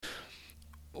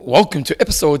Welcome to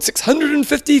episode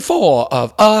 654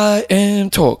 of I Am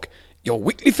Talk, your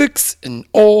weekly fix in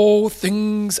all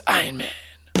things Iron Man.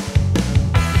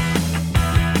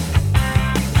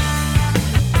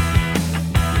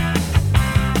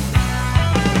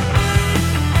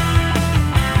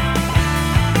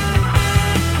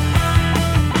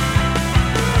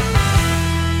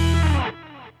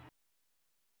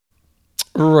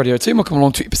 Radio team, welcome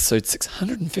along to episode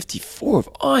 654 of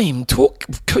I Am Talk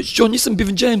with Coach John Newsom,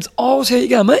 Bevan James. Oz, how you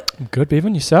going, mate? Good,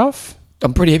 Bevan. Yourself?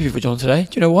 I'm pretty happy for John today.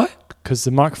 Do you know why? Because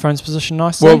the microphone's positioned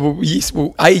nicely? Well,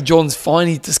 John's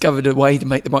finally discovered a way to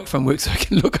make the microphone work so I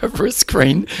can look over a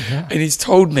screen. Yeah. And he's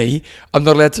told me I'm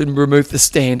not allowed to remove the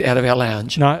stand out of our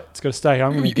lounge. No, it's got to stay.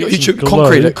 I'm going to get You should glue.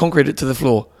 concrete it to the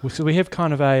floor. So we have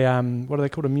kind of a, what are they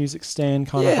called, a music stand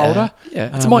kind of holder?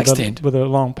 Yeah, it's a mic with stand. With a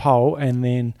long pole, and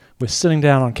then we're sitting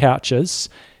down on couches,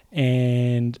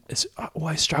 and I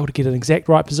always struggle to get an exact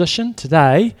right position.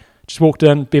 Today, just walked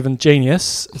in, Bevan,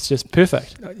 genius. It's just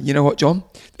perfect. You know what, John?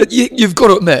 You've got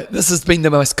to admit, this has been the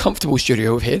most comfortable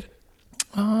studio we've had.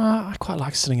 I quite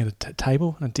like sitting at a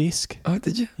table and a desk. Oh,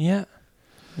 did you? Yeah.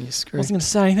 You're I screwed. wasn't going to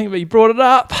say anything, but you brought it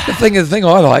up. The thing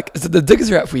I like is that the diggers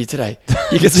are out for you today.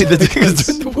 You can see the diggers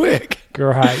doing the work.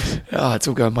 Great. Oh, it's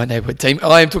all going my neighbourhood team.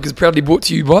 I Am Talk is proudly brought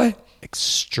to you by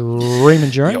Extreme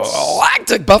Endurance. your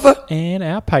lactic buffer. And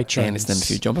our patrons. And it's number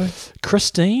 2, Jumbo.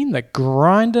 Christine, the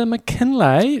grinder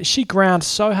McKinley, she ground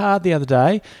so hard the other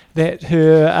day that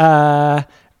her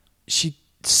she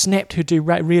snapped her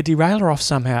rear derailleur off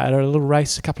somehow at a little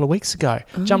race a couple of weeks ago.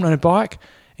 Jumped on her bike,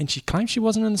 and she claimed she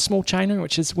wasn't in the small chainring,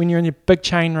 which is when you're in your big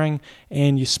chainring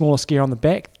and your smallest gear on the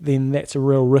back, then that's a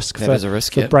real risk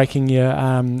for breaking your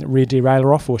rear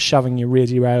derailleur off or shoving your rear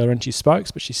derailleur into your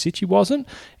spokes. But she said she wasn't,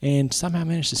 and somehow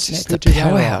managed to snap her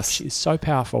derailleur off. She is so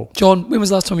powerful. John, when was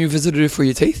the last time you visited her for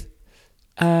your teeth?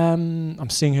 I'm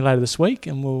seeing her later this week,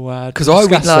 and we'll because I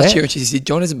went last year and she said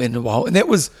John hasn't been in a while, and that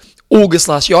was August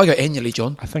last year. I go annually,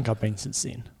 John. I think I've been since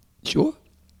then. Sure.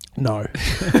 No.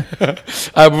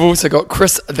 We've also got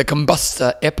Chris, the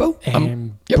Combustor Apple.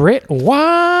 And Brett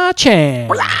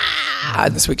Wachan.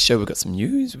 And this week's show, we've got some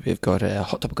news. We've got a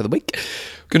hot topic of the week.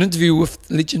 We've got an interview with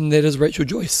the legend that is Rachel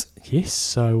Joyce. Yes,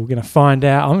 so we're going to find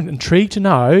out. I'm intrigued to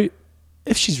know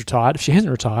if she's retired, if she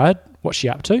hasn't retired, what's she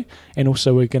up to. And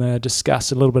also we're going to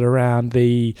discuss a little bit around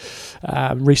the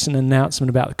recent announcement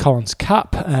about the Collins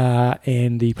Cup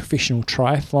and the Professional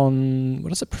Triathlon,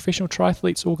 what is it, Professional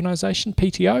Triathletes Organisation,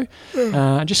 PTO,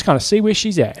 and just kind of see where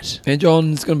she's at. And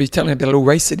John's going to be telling about a little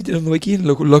race that he did on the weekend,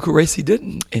 local race he did,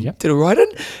 and did a ride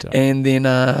in. And then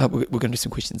we're going to do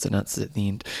some questions and answers at the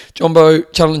end. Jumbo,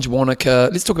 Challenge Wanaka.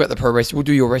 Let's talk about the pro race. We'll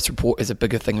do your race report as a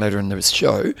bigger thing later in the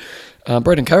show.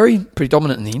 Braden Curry, pretty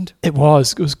dominant in the end. It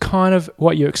was kind of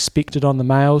what you expected on the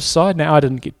males side. Now I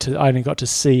only got to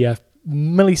see a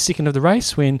millisecond of the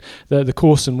race when the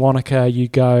course in Wanaka, you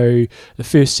go the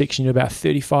first section you're about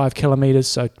 35 kilometres,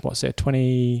 so what's that,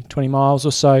 20 miles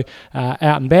or so out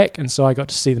and back, and so I got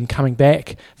to see them coming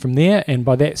back from there, and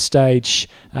by that stage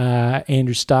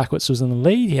Andrew Starkowitz was in the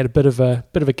lead. He had a bit of a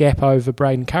gap over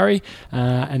Braden Curry,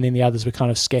 and then the others were kind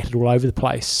of scattered all over the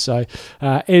place. So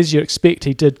as you expect,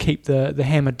 he did keep the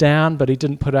hammer down, but he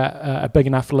didn't put a big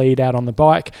enough lead out on the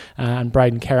bike, and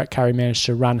Braden Curry managed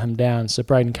to run him down. So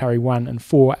Braden Curry won in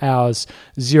 4 hours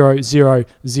 00:00.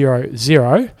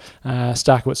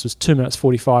 Starkowitz was 2 minutes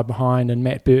 45 behind, and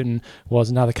Matt Burton was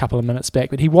another couple of minutes back,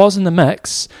 but he was in the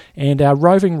mix. And our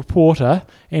roving reporter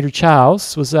Andrew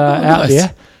Charles was out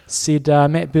there, said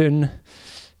Matt Burton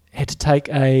had to take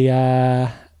a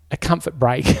comfort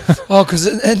break. Oh, because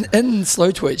in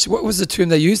Slow Twitch, what was the term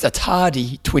they used? A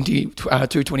tardy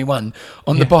 221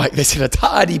 on the bike. They said a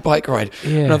tardy bike ride.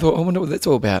 Yeah. And I thought, I wonder what that's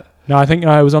all about. No, I think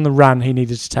it was on the run. He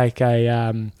needed to take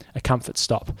a comfort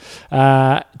stop.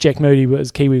 Jack Moody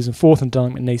was in fourth, and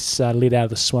Dylan McNeese led out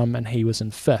of the swim, and he was in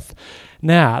fifth.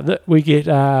 Now we get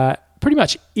pretty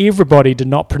much everybody did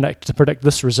not predict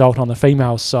this result on the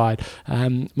female side.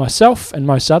 Myself and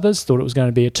most others thought it was going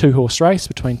to be a 2-horse race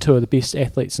between two of the best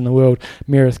athletes in the world,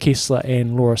 Meredith Kessler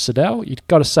and Laura Siddell. You've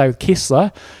got to say with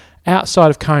Kessler, outside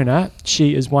of Kona,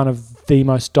 she is one of the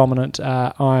most dominant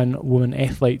Iron Woman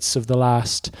athletes of the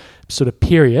last sort of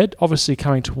period, obviously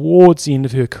coming towards the end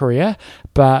of her career,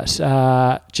 but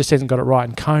just hasn't got it right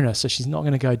in Kona, so she's not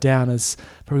going to go down as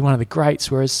probably one of the greats,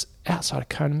 whereas outside of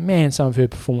Kona, man, some of her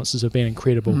performances have been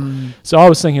incredible. So I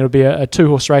was thinking it would be a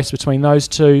 2-horse race between those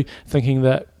two, thinking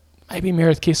that maybe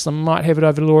Meredith Kessler might have it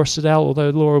over Laura Siddell, although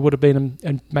Laura would have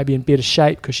been maybe in better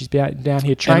shape because she's down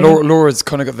here training. And Laura's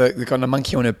kind of got the kind of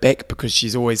monkey on her back because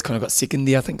she's always kind of got second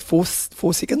there, I think, 4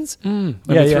 seconds? Yeah,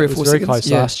 it was very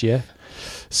close last year.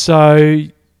 So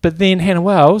But then Hannah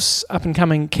Wells,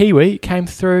 up-and-coming Kiwi, came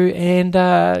through and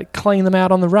cleaned them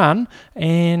out on the run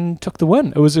and took the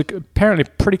win. It was apparently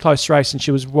a pretty close race, and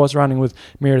she was running with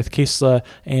Meredith Kessler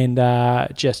and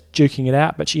just duking it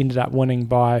out, but she ended up winning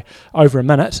by over a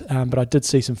minute. But I did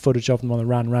see some footage of them on the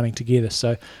run running together,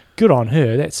 so good on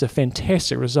her. That's a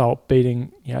fantastic result,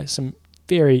 beating some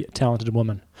very talented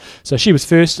women. So she was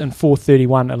first in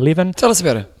 4:31.11. Tell us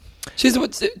about her. She's good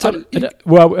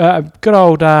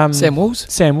old Sam Walls.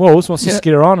 Sam Walls wants us to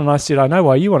get her on, and I said, I know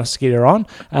why you want us to get her on.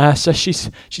 So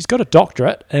she's got a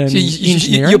doctorate in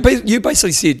engineering. You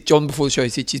basically said, John, before the show, you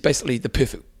said she's basically the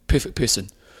perfect person.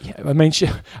 Yeah, I mean,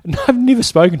 I've never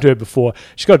spoken to her before.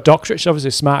 She's got a doctorate. She's obviously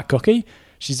a smart cookie.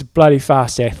 She's a bloody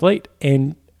fast athlete,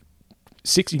 and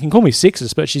you can call me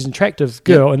sexist, but she's an attractive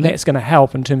girl, and that's going to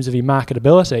help in terms of your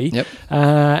marketability. Yep.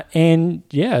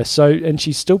 And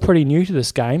she's still pretty new to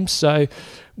this game, so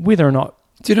whether or not...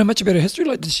 Do you know much about her history?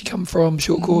 Like, does she come from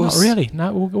short course? Not really.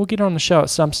 No, we'll get her on the show at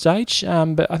some stage,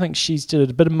 but I think she's did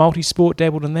a bit of multi-sport,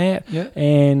 dabbled in that,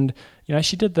 and...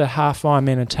 she did the half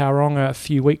Ironman in Tauranga a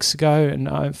few weeks ago, and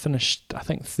I finished, I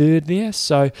think, third there.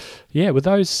 So, with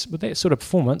that sort of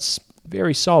performance,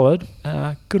 very solid.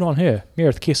 Good on her.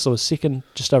 Meredith Kessler was second,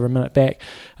 just over a minute back.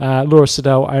 Laura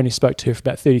Siddell, I only spoke to her for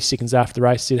about 30 seconds after the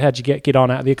race. Said, "How'd you get on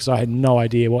out there?" Because I had no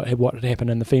idea what had happened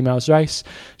in the females race.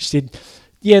 She said,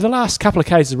 "Yeah, the last couple of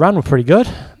Ks of the run were pretty good."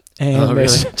 And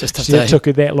really? It took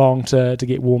her that long to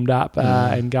get warmed up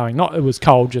and going. It was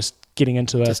cold, just getting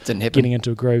into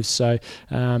a groove. So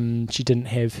she didn't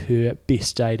have her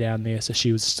best day down there, so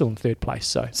she was still in third place.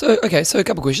 So a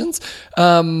couple of questions.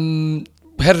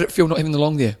 How did it feel not having the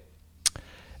long there?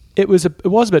 It was a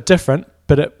bit different,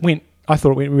 but I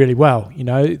thought it went really well.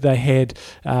 They had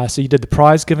so you did the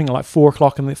prize giving at like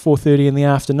 4:00 and 4:30 in the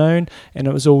afternoon, and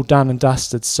it was all done and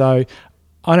dusted. So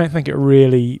I don't think it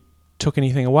really took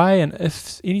anything away, and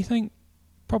if anything,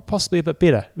 possibly a bit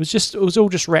better. It was all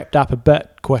just wrapped up a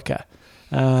bit quicker.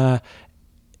 So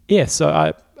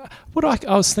I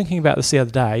was thinking about this the other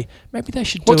day. Maybe they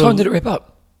should. What time did it wrap up?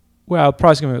 Well,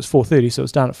 prize giving was 4:30, so it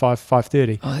was done at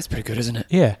 5:30. Oh, that's pretty good, isn't it?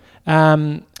 Yeah. I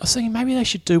was thinking maybe they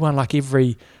should do one like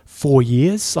every 4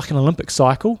 years, like an Olympic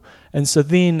cycle. And so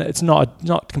then it's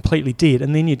not completely dead.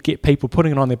 And then you'd get people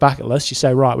putting it on their bucket list. You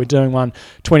say, right, we're doing one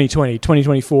 2020,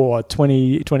 2024,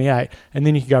 2028. And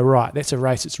then you can go, right, that's a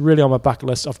race. It's really on my bucket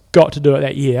list. I've got to do it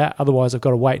that year. Otherwise, I've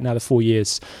got to wait another 4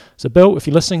 years. So, Bill, if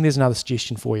you're listening, there's another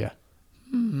suggestion for you.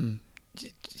 Do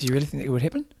you really think that would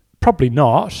happen? Probably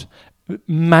not.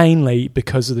 Mainly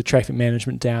because of the traffic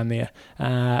management down there.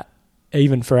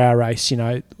 Even for our race,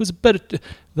 it was a bit of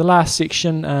the last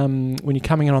section when you're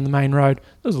coming in on the main road,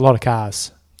 there was a lot of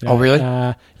cars. Oh, really?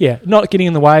 Not getting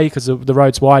in the way because the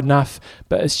road's wide enough,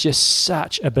 but it's just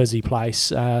such a busy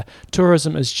place.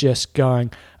 Tourism is just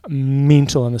going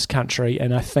mental in this country,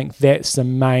 and I think that's the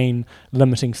main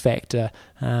limiting factor.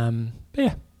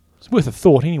 It's worth a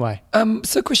thought anyway.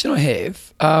 So a question I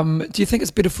have, do you think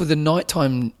it's better for the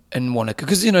nighttime in Wanaka?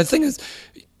 Because, the thing is,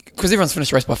 because everyone's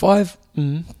finished the race by 5,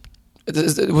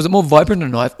 was it more vibrant at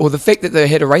night? Or the fact that they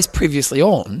had a race previously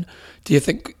on, do you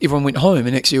think everyone went home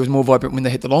and actually it was more vibrant when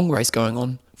they had the long race going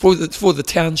on for the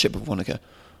township of Wanaka?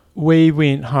 We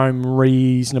went home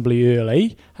reasonably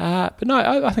early, but no,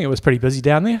 I think it was pretty busy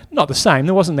down there. Not the same,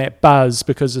 there wasn't that buzz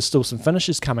because there's still some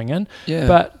finishes coming in. Yeah.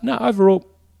 But no, overall,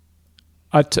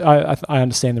 I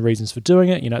understand the reasons for doing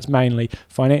it. It's mainly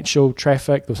financial,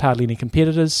 traffic. There was hardly any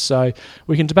competitors, so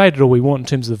we can debate it all we want in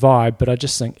terms of the vibe, but I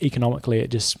just think economically it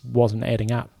just wasn't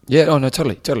adding up. Yeah, oh no,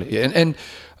 totally. Yeah. And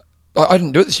I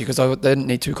didn't do it this year because they didn't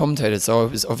need 2 commentators, so I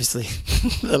was obviously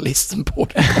the least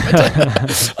important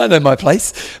commentator. I know my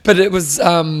place, but it was,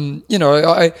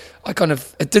 I kind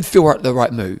of, it did feel like the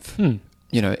right move.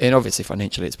 And obviously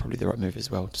financially it's probably the right move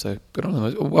as well. So good on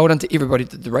them. Well done to everybody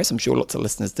that did the race. I'm sure lots of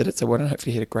listeners did it. So well done.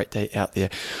 Hopefully you had a great day out there.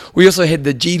 We also had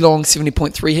the Geelong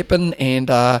 70.3 happen, and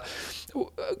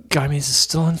Gomez is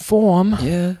still in form.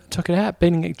 Yeah, took it out,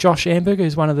 beating Josh Amberger,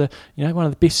 who's one of the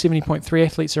best 70.3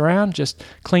 athletes around. Just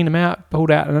cleaned him out,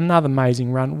 pulled out another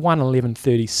amazing run,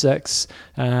 1:11.36,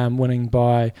 winning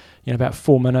by about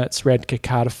 4 minutes. Radka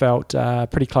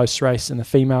Carterfelt, pretty close race in the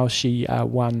females. She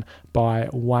won by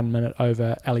 1 minute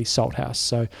over Ali Salthouse.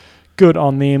 So good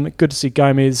on them. Good to see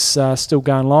Gomez still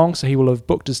going long. So he will have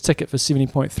booked his ticket for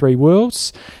 70.3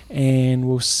 Worlds, and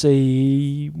we'll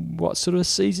see what sort of a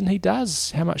season he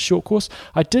does, how much short course.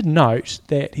 I did note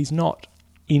that he's not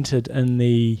entered in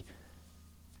the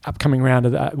upcoming round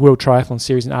of the World Triathlon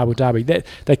Series in Abu Dhabi. That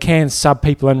they can sub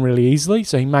people in really easily,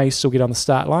 so he may still get on the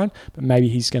start line, but maybe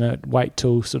he's going to wait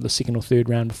till sort of the second or third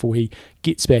round before he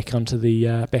gets back onto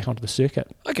the circuit.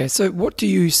 Okay, so what do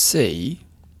you see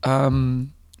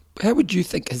how would you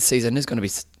think his season is going to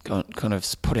be kind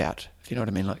of put out, if you know what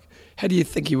I mean? Like, how do you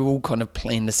think he will kind of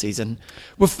plan the season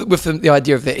with the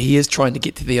idea of that he is trying to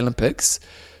get to the Olympics?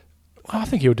 I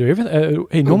think he'll do everything.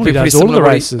 He normally does all the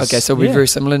races. Okay, so we're very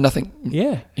similar. Nothing.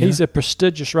 Yeah, he's a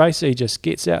prestigious racer. He just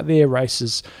gets out there,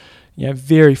 races,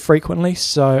 very frequently.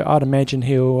 So I'd imagine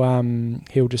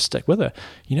he'll just stick with it.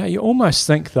 You almost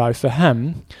think though for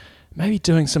him, maybe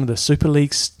doing some of the Super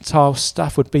League style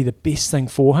stuff would be the best thing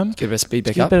for him. Get a bit of speed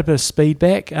back up. Get a bit of speed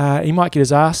back. He might get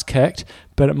his ass kicked,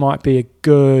 but it might be a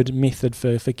good method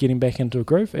for getting back into a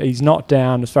groove. He's not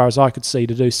down, as far as I could see,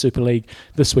 to do Super League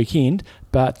this weekend,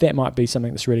 but that might be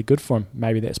something that's really good for him.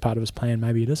 Maybe that's part of his plan,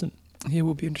 maybe it isn't. Yeah, it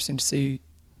will be interesting to see.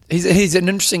 He's an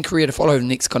interesting career to follow the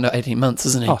next kind of 18 months,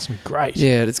 isn't he? Oh, it's been great.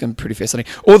 Yeah, it's going to be pretty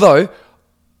fascinating. Although,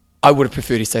 I would have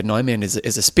preferred he stayed in Ironman as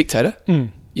a spectator. I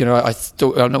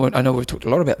know we've talked a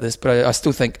lot about this, but I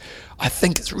still think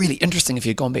it's really interesting if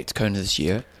he'd gone back to Kona this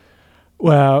year.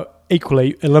 Well,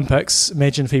 equally, Olympics.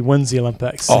 Imagine if he wins the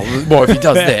Olympics. Oh, well, if he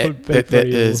does that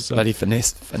is awesome. bloody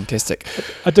fantastic.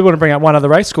 I did want to bring up one other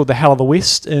race called the Hell of the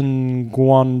West in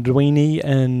Gwangdwini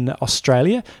in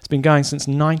Australia. It's been going since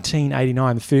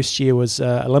 1989. The first year was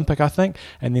Olympic, I think,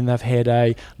 and then they've had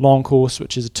a long course,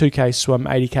 which is a 2K swim,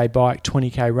 80K bike,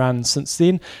 20K run since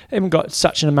then. They haven't got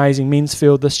such an amazing men's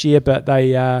field this year, but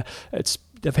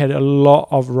they've had a lot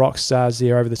of rock stars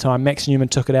there over the time. Max Newman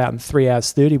took it out in 3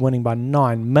 hours 30, winning by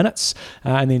 9 minutes.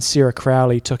 And then Sarah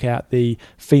Crowley took out the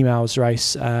females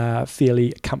race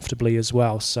fairly comfortably as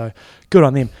well. So good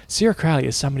on them. Sarah Crowley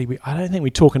is somebody, I don't think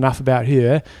we talk enough about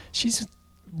her. She's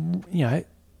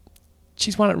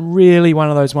one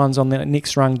of those ones on the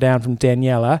next rung down from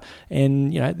Daniela.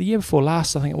 And, the year before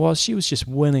last, I think it was, she was just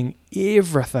winning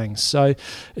everything. So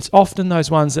it's often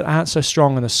those ones that aren't so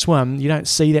strong in the swim. You don't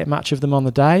see that much of them on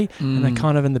the day, and they're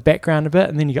kind of in the background a bit.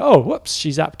 And then you go, oh, whoops,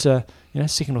 she's up to,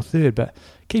 second or third. But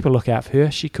keep a lookout for her.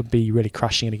 She could be really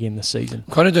crushing it again this season.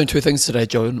 I'm kind of doing two things today,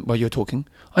 Joe, while you're talking.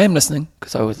 I am listening,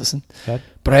 because I always listen. Okay.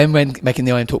 But I am making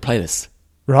the I Am Talk playlist.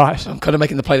 Right. I'm kind of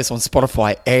making the playlist on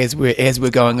Spotify as we're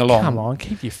going along. Come on,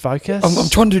 keep your focus. I'm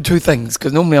trying to do two things,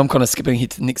 because normally I'm kind of skipping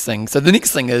ahead to the next thing. So the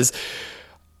next thing is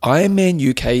Ironman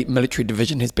UK military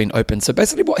division has been opened. So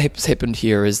basically what has happened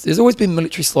here is there's always been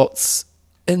military slots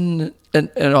in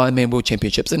Ironman World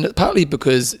Championships, and it's partly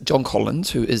because John Collins,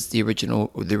 who is the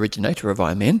originator of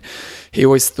Ironman, he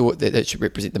always thought that should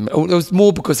represent them. It was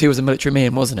more because he was a military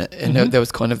man, wasn't it? And there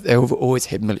was they've always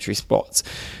had military spots.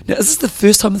 Now, is this the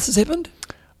first time this has happened?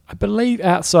 I believe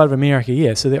outside of America,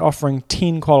 yeah. So they're offering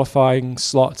 10 qualifying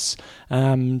slots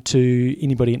to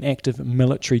anybody in active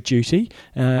military duty.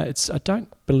 I don't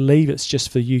believe it's just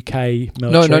for UK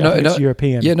military. No, it's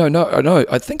European. Yeah, no.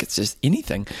 I think it's just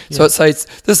anything. Yeah. So it says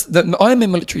the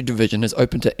Ironman military division is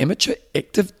open to amateur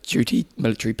active duty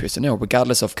military personnel,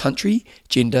 regardless of country,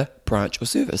 gender, branch, or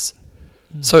service.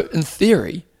 So in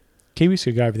theory, Kiwis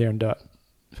could go over there and do it.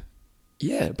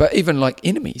 Yeah, but even like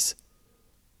enemies.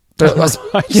 But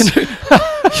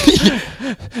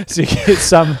so you get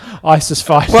some ISIS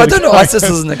fighter. Well, I don't know. ISIS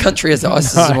isn't a country, as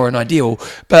ISIS is more an ideal.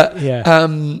 But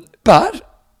So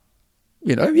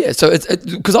it's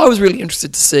because I was really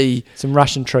interested to see some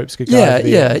Russian troops could go over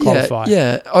there and qualify.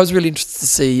 Yeah. I was really interested to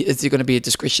see, is there going to be a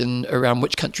discretion around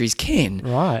which countries can?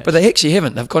 Right. But they actually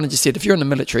haven't. They've kind of just said, if you're in the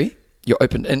military, you're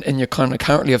open and you're kind of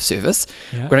currently of service.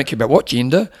 Yeah. We don't care about what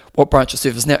gender, what branch of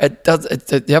service. Now,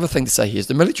 the other thing to say here is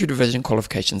the military division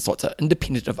qualification slots are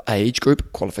independent of age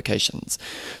group qualifications.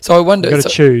 So I wonder... You've got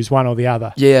to choose one or the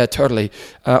other. Yeah, totally.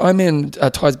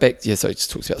 Ties back... Yeah, so it just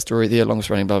talks about the story there,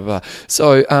 longest running, blah, blah, blah.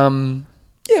 So, you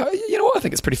know what? I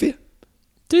think it's pretty fair.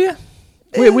 Do you?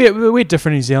 We're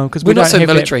different in New Zealand because we don't have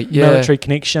military, military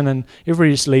connection, and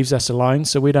everybody just leaves us alone.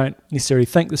 So we don't necessarily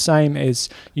think the same as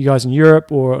you guys in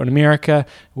Europe or in America,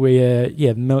 where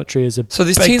the military is a so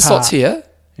there's big 10 part. slots here, and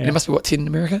yeah. there must be 10 in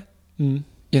America. Mm.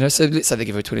 So let's say they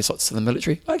give her 20 slots to the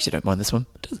military. I actually don't mind this one.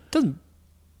 It doesn't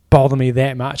bother me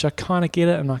that much. I kind of get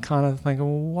it, and I kind of think, well,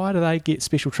 why do they get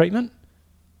special treatment?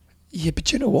 Yeah,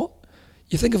 but you know what?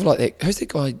 You think of like that. Who's that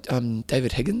guy?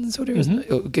 David Higgins, or whatever.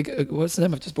 Mm-hmm. What's the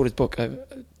name? I've just bought his book.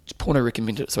 Porno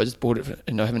recommended it, so I just bought it,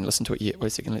 and I haven't listened to it yet. Wait a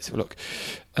second, let's have a look.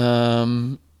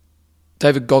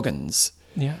 David Goggins.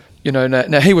 Yeah.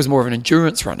 Now he was more of an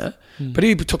endurance runner, but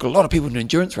he took a lot of people into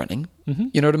endurance running. Mm-hmm.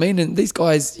 You know what I mean? And these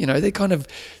guys,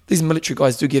 these military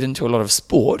guys do get into a lot of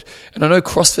sport, and I know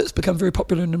CrossFit's become very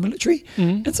popular in the military,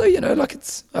 and so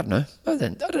it's I don't know. I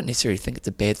don't necessarily think it's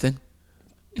a bad thing.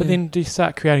 But then do you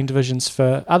start creating divisions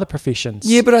for other professions?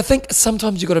 Yeah, but I think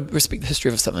sometimes you've got to respect the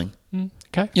history of something.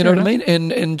 Okay. You know what I mean?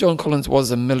 And John Collins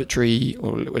was a military,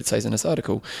 or what it says in this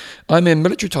article, I'm in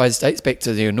military ties dates back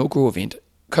to the inaugural event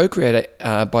co-created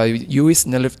by US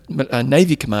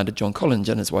Navy Commander John Collins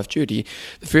and his wife Judy.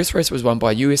 The first race was won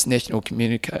by US Navy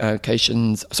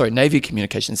Communications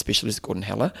Specialist Gordon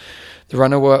Heller. The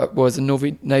runner was a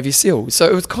Navy SEAL. So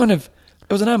it was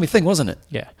an army thing, wasn't it?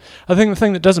 Yeah. I think the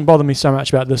thing that doesn't bother me so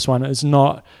much about this one is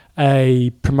not a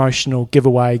promotional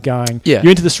giveaway going, you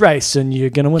enter this race and you're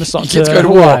going to win a slot to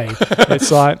Hawaii.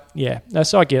 It's like,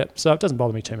 so I get it. So it doesn't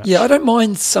bother me too much. Yeah, I don't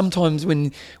mind sometimes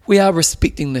when we are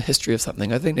respecting the history of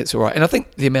something. I think that's all right. And I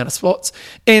think the amount of slots,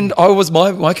 and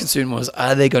my concern was,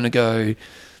 are they going to go,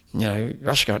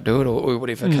 Russia can't do it or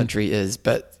whatever country is.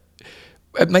 But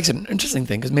it makes it an interesting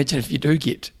thing, because imagine if you do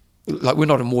get, like, we're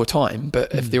not in wartime,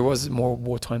 but if there was more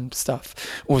wartime stuff,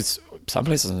 or some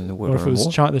places in the world, or if it was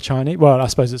the Chinese, well, I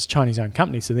suppose it's a Chinese-owned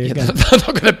company, so they're not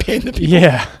going to ban the people.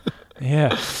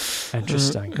 Yeah.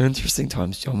 Interesting. Interesting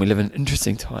times, John. We live in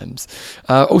interesting times.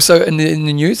 Also, in the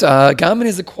news, Garmin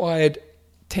has acquired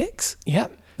Tacx. Yeah.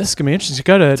 This is going to be interesting.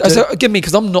 So give me,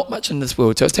 because I'm not much in this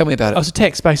world, so tell me about it. So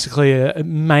Tacx basically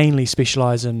mainly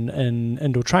specialise in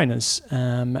indoor trainers.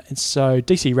 And so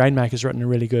DC Rainmaker's written a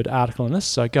really good article on this,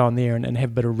 so go on there and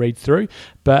have a bit of read through.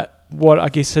 But what I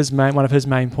guess one of his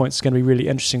main points is going to be really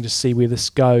interesting to see where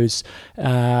this goes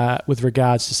with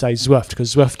regards to, say, Zwift,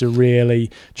 because Zwift are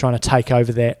really trying to take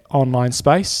over that online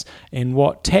space. And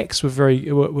what Tacx were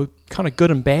kind of good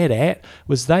and bad at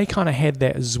was they kind of had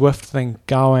that Zwift thing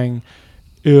going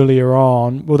earlier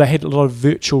on. Well, they had a lot of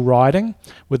virtual riding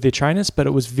with their trainers, but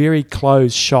it was very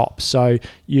closed shop. So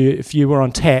if you were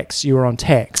on Tacx, you were on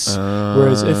Tacx.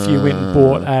 Whereas if you went and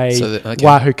bought a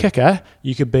Wahoo Kicker,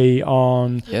 you could be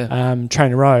on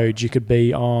Trainer Road, you could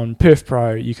be on Perf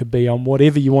Pro, you could be on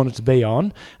whatever you wanted to be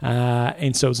on.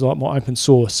 And so it was a lot more open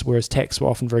source, whereas Tacx were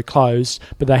often very closed.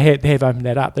 But they have opened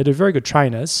that up. They do very good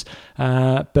trainers.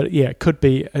 But it could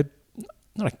be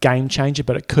not a game changer,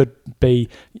 but it could be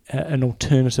an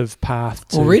alternative path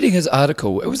to... Well, reading his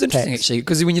article, it was interesting actually,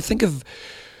 because when you think of...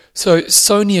 So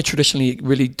Sony traditionally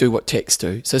really do what Tacx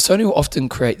do. So Sony will often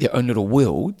create their own little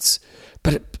worlds,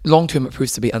 but long term it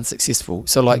proves to be unsuccessful.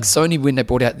 So like Sony, when they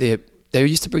brought out they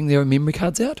used to bring their own memory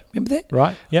cards out. Remember that?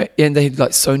 Right, yeah. And they had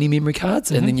like Sony memory cards,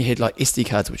 and then you had like SD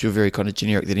cards, which were very kind of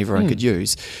generic that everyone could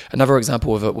use. Another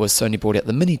example of it was Sony brought out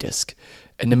the mini disc,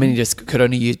 and the mini disc could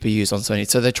only be used on Sony.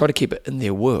 So they try to keep it in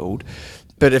their world.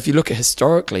 But if you look at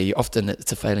historically, often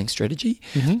it's a failing strategy.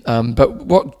 But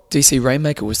what DC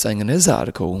Rainmaker was saying in his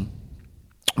article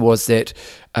was that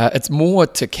it's more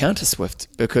to counter Zwift,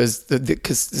 because the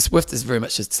Zwift is very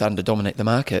much just starting to dominate the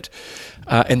market,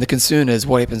 and the concern is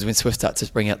what happens when Zwift starts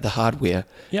to bring out the hardware,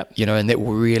 and that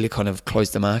will really kind of close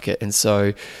the market. And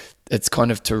so it's kind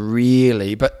of to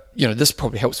really, but this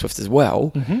probably helps Zwift as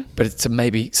well, but it's to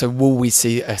maybe, so will we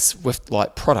see a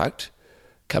Zwift-like product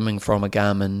coming from a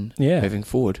Garmin moving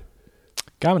forward?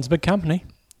 Garmin's a big company.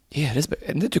 Yeah, it is,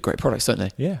 and they do great products, don't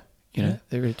they? Yeah.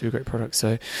 They really do great products.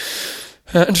 So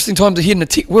interesting times ahead in the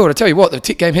tech world. I tell you what, the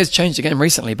tech game has changed the game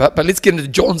recently, but let's get into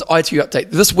John's ITU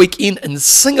update. This weekend in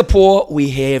Singapore,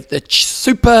 we have the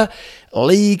Super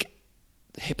League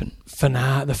happen.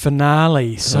 The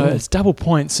finale. So it's double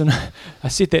points, and I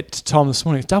said that to Tom this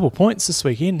morning. It's double points this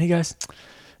weekend. And he goes,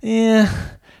 yeah.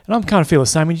 And I'm kind of feel the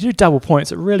same. When you do double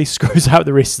points, it really screws up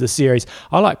the rest of the series.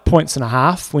 I like 1.5 points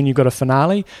when you've got a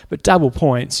finale, but double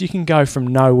points, you can go from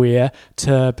nowhere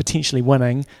to potentially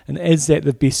winning. And is that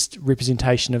the best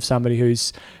representation of somebody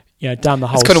who's done the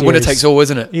whole series? It's kind of winner takes all,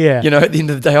 isn't it? Yeah. At the end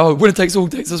of the day, winner takes all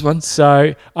takes this one.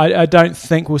 So I don't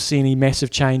think we'll see any massive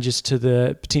changes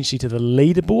potentially to the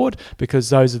leaderboard,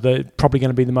 because those are probably going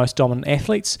to be the most dominant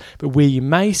athletes. But where you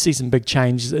may see some big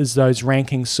changes is those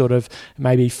rankings, sort of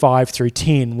maybe 5 through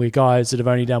 10, where guys that have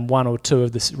only done 1 or 2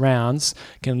 of the rounds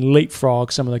can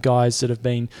leapfrog some of the guys that have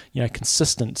been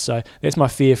consistent. So that's my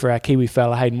fear for our Kiwi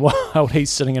fella Hayden Wild.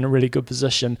 He's sitting in a really good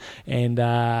position, and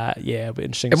it'll be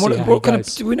interesting to see how he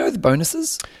goes. Do we know the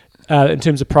bonuses in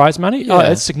terms of prize money?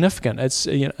 It's significant. It's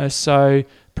so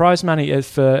prize money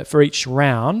is for each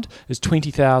round is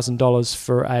 $20,000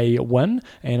 for a win,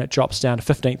 and it drops down to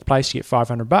 15th place. You get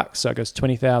 $500, so it goes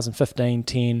 20,000, 15,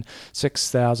 10,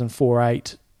 6,000, 4,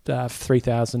 8.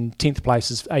 3,000, 10th place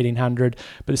is 1,800,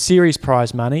 but the series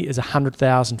prize money is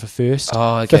 100,000 for first,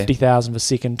 50,000 for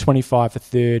second, 25 for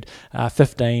third,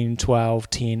 15, 12,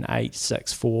 10, 8,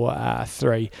 6, 4,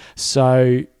 3.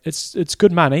 So it's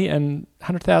good money, and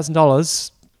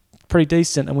 $100,000 pretty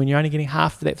decent. And when you're only getting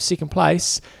half of that for second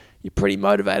place, you're pretty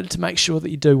motivated to make sure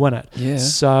that you do win it. Yeah.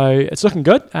 So it's looking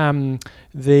good.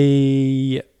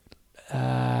 The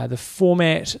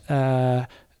format.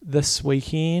 This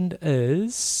weekend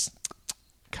is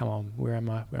come on, where am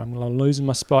I? I'm losing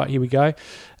my spot. Here we go.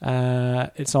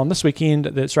 It's on this weekend.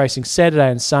 That's racing Saturday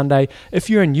and Sunday. If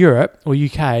you're in Europe or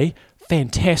UK,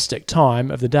 fantastic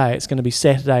time of the day. It's going to be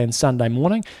Saturday and Sunday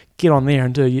morning. Get on there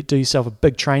and do yourself a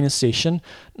big trainer session.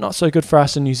 Not so good for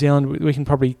us in New Zealand. We can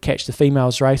probably catch the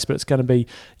females race, but it's going to be,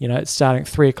 it's starting at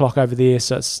 3 o'clock over there.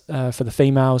 So it's for the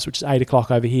females, which is 8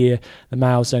 o'clock over here. The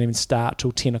males don't even start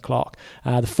till 10 o'clock.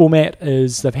 The format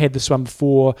is, they've had this one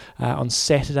before. On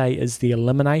Saturday is the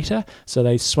Eliminator. So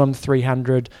they swim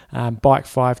 300, bike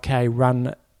 5K,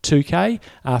 run 2K.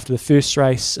 After the first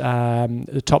race,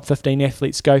 the top 15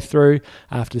 athletes go through.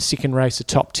 After the second race, the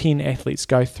top 10 athletes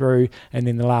go through, and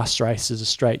then the last race is a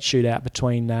straight shootout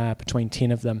between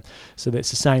 10 of them. So that's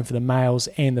the same for the males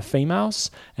and the females.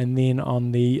 And then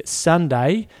on the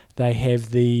Sunday, they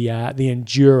have the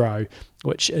enduro,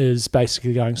 which is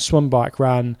basically going swim, bike,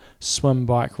 run, swim,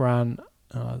 bike, run.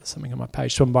 Oh, there's something on my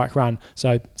page. Swim, bike, run.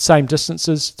 So same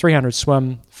distances: 300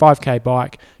 swim, 5K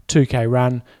bike, 2K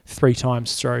run, 3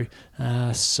 times through.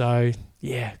 So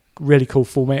yeah, really cool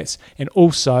formats. And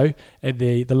also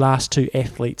the last 2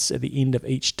 athletes at the end of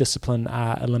each discipline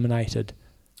are eliminated.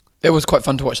 It was quite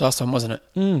fun to watch last time, wasn't it?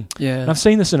 Yeah. And I've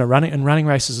seen this in running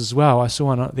races as well. I saw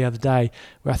one the other day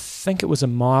where I think it was a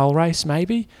mile race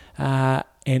maybe.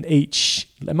 And it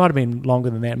might have been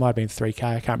longer than that, it might have been 3K,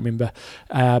 I can't remember.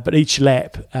 But each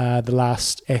lap, the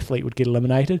last athlete would get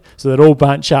eliminated. So they'd all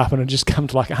bunch up and it'd just come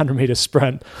to like a 100-metre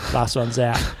sprint, last one's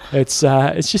out. It's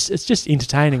just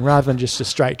entertaining rather than just a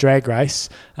straight drag race.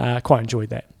 Quite enjoyed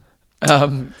that.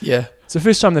 Yeah. It's the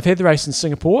first time they've had the race in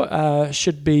Singapore.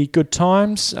 Should be good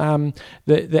times.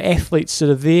 The athletes that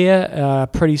are there are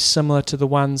pretty similar to the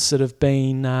ones that have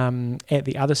been at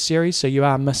the other series. So you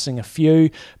are missing a few,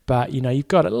 but you've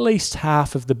got at least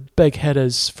half of the big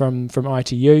hitters from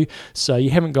ITU. So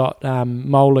you haven't got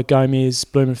Mola, Gomez,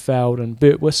 Blumenfeld, and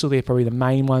Burt Whistle. They're probably the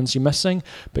main ones you're missing.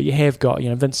 But you have got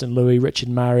Vincent Louis, Richard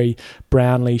Murray,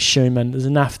 Brownlee, Schumann. There's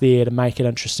enough there to make it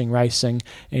interesting racing.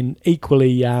 And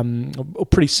equally, or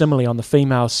pretty similarly on the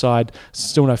female side,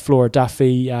 still no Flora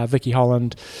Duffy, Vicky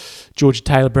Holland, Georgia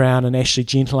Taylor-Brown and Ashley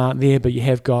Gentle aren't there, but you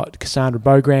have got Cassandra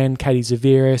Bogran, Katie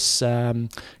Zaveris,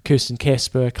 Kirsten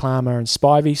Casper, Klammer and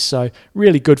Spivey. So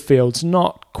really good fields,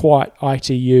 not quite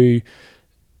ITU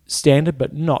standard,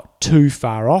 but not too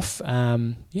far off.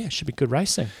 It should be good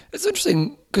racing. It's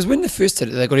interesting, because when they first did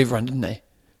it, they got everyone, didn't they?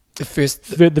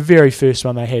 The very first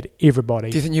one, they had everybody.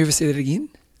 Do you think you ever see that again?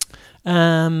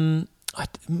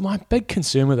 My big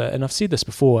concern with it, and I've said this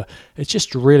before, it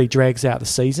just really drags out the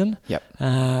season. Yep.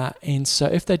 And so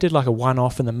if they did like a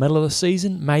one-off in the middle of the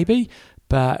season, maybe,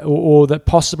 but or that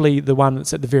possibly the one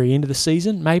that's at the very end of the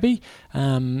season, maybe.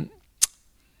 But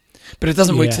it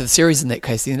doesn't work to the series in that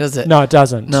case, then, does it? No, it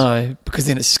doesn't. No, because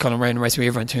then it's just kind of a random race where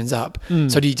everyone turns up.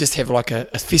 So do you just have like a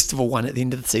festival one at the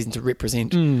end of the season to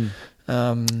represent?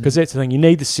 Because that's the thing, you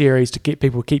need the series to get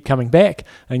people to keep coming back,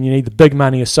 and you need the big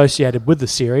money associated with the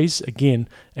series again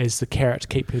as the carrot to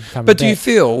keep people coming back. But do you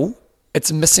feel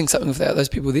it's missing something without those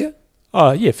people there?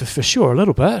 Oh yeah, for sure, a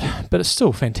little bit, but it's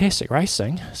still fantastic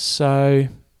racing. So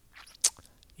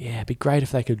yeah, it'd be great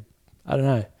if they could, I don't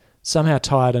know, somehow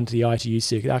tie it into the ITU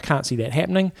circuit. I can't see that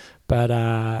happening,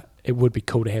 but it would be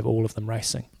cool to have all of them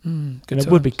racing. And it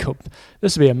would be cool.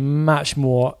 This would be a much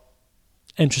more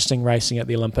interesting racing at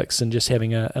the Olympics than just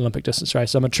having an Olympic distance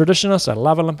race. I'm a traditionalist. I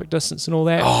love Olympic distance and all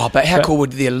that. Oh, but how cool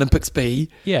would the Olympics be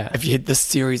if you had this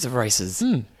series of races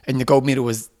and the gold medal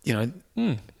was,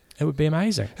 It would be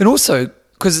amazing. And also,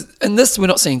 because in this we're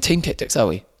not seeing team tactics, are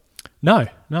we? No.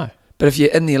 But if you're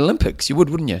in the Olympics, you would,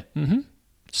 wouldn't you? Mm-hmm.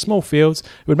 Small fields.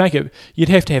 It would make it, you'd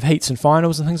have to have heats and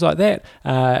finals and things like that.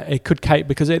 It could cater,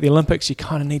 because at the Olympics you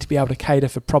kind of need to be able to cater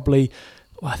for probably,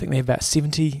 I think they have about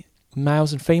 70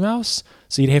 males and females,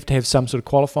 so you'd have to have some sort of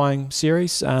qualifying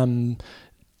series to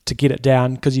get it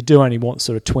down, because you do only want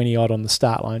sort of 20 odd on the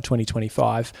start line,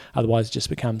 20-25, otherwise it just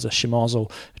becomes a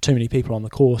schmozzle, too many people on the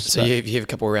course. So you have a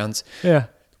couple of rounds. Yeah.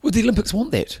 Would the Olympics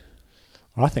want that?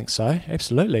 I think so,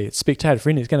 absolutely. It's spectator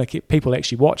friendly, it's going to keep people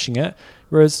actually watching it,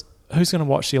 whereas who's going to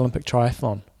watch the Olympic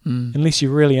triathlon? Unless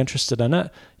you're really interested in it,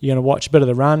 you're going to watch a bit of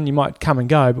the run, you might come and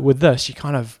go, but with this you're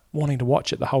kind of wanting to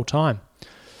watch it the whole time.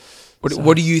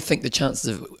 What do you think the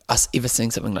chances of us ever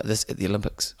seeing something like this at the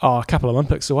Olympics? Oh, a couple of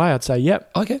Olympics away, I'd say, yep.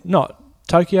 Okay. Not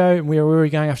Tokyo. Where are we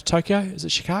going after Tokyo? Is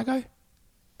it Chicago?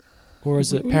 Or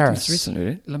is it Paris?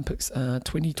 Recently, Olympics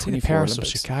 2024 Paris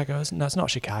Olympics. or Chicago? No, it's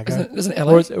not Chicago. Isn't it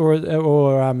LA?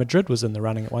 Or Madrid was in the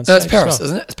running at one stage. No, it's Paris,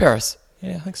 isn't it? It's Paris.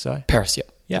 Yeah, I think so. Paris,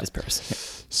 yep. Yeah. It is Paris.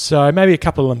 Yep. So maybe a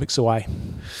couple of Olympics away.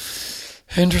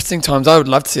 Interesting times. I would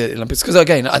love to see the Olympics, because,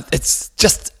 again, it's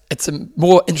just it's a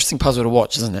more interesting puzzle to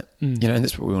watch, isn't it? You know, and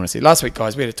that's what we want to see. Last week,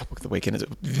 guys, we had a topic of the week, and it's a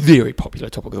very popular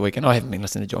topic of the week. And I haven't been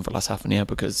listening to John for the last half an hour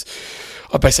because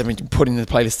I've basically been putting the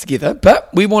playlist together. But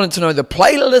we wanted to know the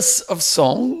playlists of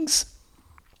songs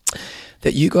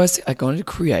that you guys are going to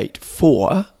create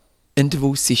for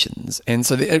interval sessions. And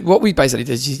so what we basically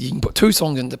did is you can put 2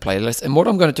 songs into the playlist. And what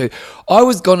I'm going to do, I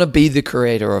was going to be the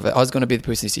creator of it. I was going to be the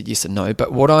person who said yes and no.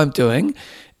 But what I'm doing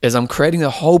is I'm creating the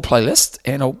whole playlist,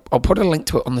 and I'll put a link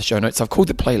to it on the show notes. I've called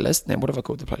the playlist. Now, what have I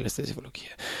called the playlist? Let's have a look here.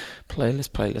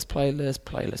 Playlist.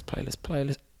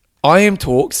 I Am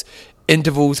Talks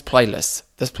Intervals Playlist.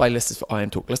 This playlist is for I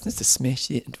Am Talk listeners to smash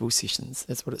their interval sessions.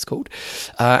 That's what it's called.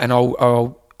 And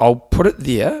I'll put it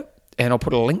there, and I'll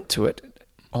put a link to it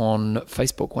on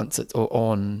Facebook once it's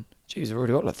on. Geez, I've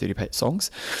already got like 30 songs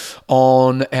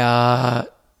on our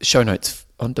show notes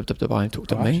on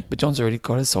www.iamtalk.me. Right. But John's already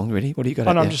got his song ready. What do you got?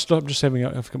 Oh, no, I'm just having.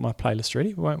 I've got my playlist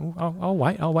ready. I'll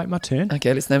wait. I'll wait my turn.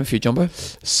 Okay, let's name a few, Jumbo.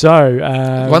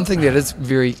 So One thing that is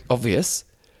very obvious: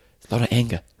 a lot of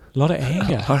anger. A lot of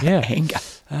anger. A lot of anger.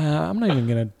 I'm not even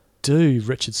going to do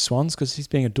Richard Swans because he's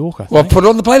being a dork, I think. Well, put it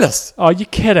on the playlist. Oh, you're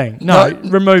kidding. No,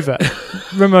 remove it.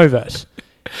 Remove it.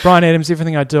 Brian Adams,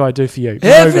 everything I do for you. Remove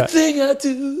Everything I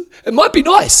do. It might be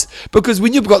nice because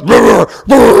when you've got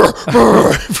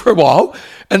for a while,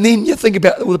 and then you think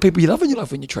about all the people you love in your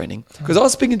life when you're training. Because I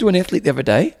was speaking to an athlete the other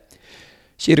day.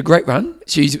 She had a great run.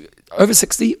 She's over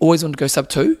 60, always wanted to go sub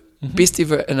 2. Best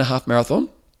ever in a half marathon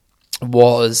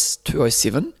was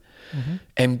 2:07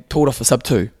 and pulled off a sub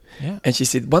 2. Yeah. And she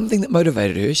said one thing that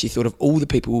motivated her, she thought of all the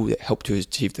people that helped her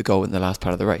achieve the goal in the last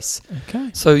part of the race.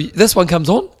 Okay. So this one comes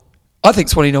on. I think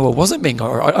Swanee Noah wasn't being.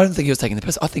 I don't think he was taking the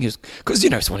piss. I think he was, because you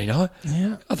know Swanee Noah.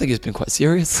 Yeah. I think he's been quite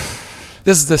serious.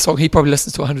 This is the song he probably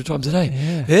listens to 100 times a day.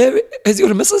 Yeah. Has he got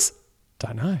a missus?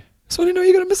 Don't know. Swanee Noah,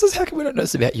 you got a missus? How come we don't know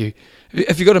this about you?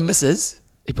 If you got a missus,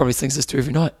 he probably sings this to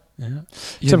every night. Yeah.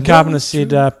 You Tim know Carpenter it's said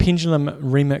true. Pendulum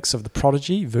remix of The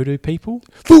Prodigy, Voodoo People.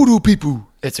 Voodoo People.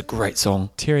 It's a great song.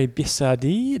 Terry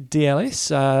Bessardi,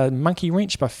 DLS, Monkey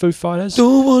Wrench by Foo Fighters.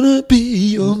 Don't wanna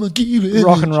be a monkey wrench.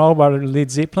 Rock and Roll by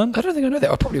Led Zeppelin. I don't think I know that.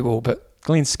 I probably will, but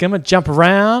Glenn Skimmer, Jump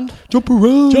Around. jump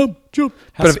around. Jump.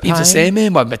 House Bit of Enter Pain.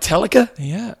 Sandman by Metallica.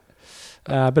 Yeah.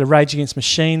 A bit of Rage Against the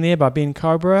Machine there by Ben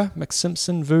Cobra, Mick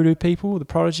Simpson, Voodoo People, The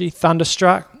Prodigy,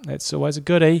 Thunderstruck, that's always a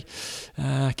goodie.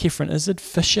 Kefren Izzard,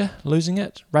 Fisher, Losing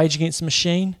It, Rage Against the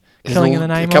Machine, Killing in the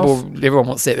Name of. Everyone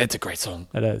wants that. That's a great song.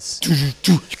 It is.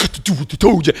 You got to do what I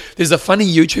told you. There's a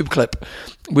funny YouTube clip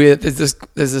where there's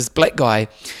this black guy,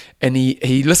 and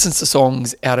he listens to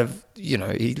songs out of, he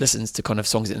listens to kind of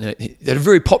songs that are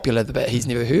very popular but he's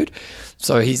never heard.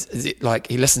 So he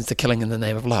listens to Killing in the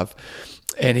Name of Love,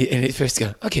 and he first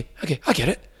goes, okay, I get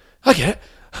it.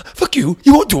 Fuck you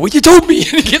won't do what you told me.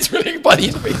 And he gets really, by the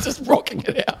end of it, he's just rocking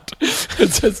it out.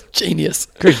 It's just genius.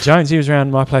 Greg Jones, he was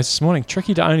around my place this morning.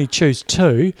 Tricky to only choose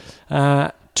 2.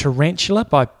 Tarantula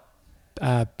by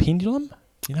Pendulum.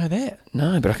 You know that?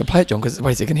 No, but I can play it, John, because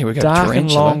wait a second, here we go. Dark and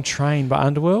Tarantula. Long Train by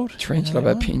Underworld. Tarantula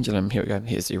by Pendulum. Here we go.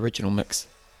 Here's the original mix.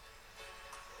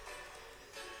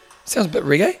 Sounds a bit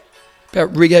reggae.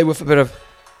 About reggae with a bit of...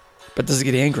 But does it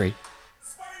get angry?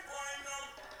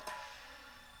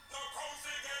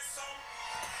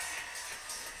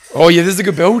 Oh, yeah, this is a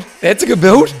good build. That's a good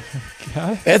build.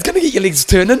 Okay. That's going to get your legs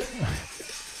turning.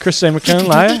 Christine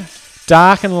McKinley.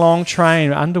 Dark and Long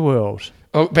Train, Underworld.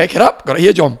 Oh, back it up. Got it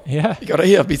here, John. Yeah. You got it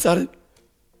here. I've been started.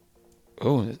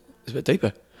 Oh, it's a bit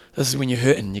deeper. This is when you're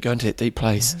hurting. You go into that deep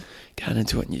place. Going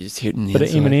into it and you're just hurting the Bit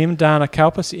of inside. Eminem, Dana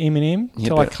Kalpis, Eminem, Yeah,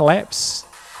 till I but- collapse.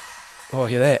 Oh,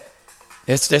 hear that?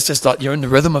 That's just like you're in the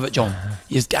rhythm of it, John.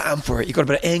 You're just going for it. You got a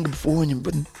bit of anger before and you're...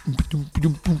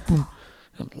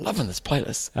 I'm loving this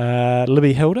playlist.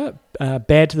 Libby Hilda,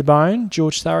 Bad to the Bone,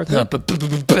 George Thorogood.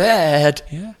 Bad.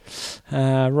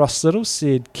 Yeah. Ross Little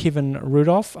said Kevin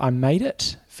Rudolph, I Made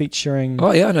It, featuring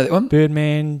Oh, yeah, I know that one.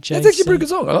 Birdman, JC. That's actually a pretty good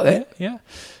song. I like that. Yeah.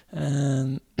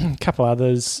 A couple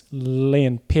others.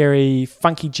 Leon Perry,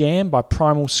 Funky Jam by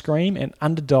Primal Scream, and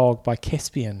Underdog by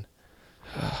Caspian.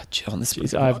 Oh, John, this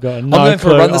is... I've got I'm no going for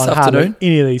clue a run this on hardly afternoon.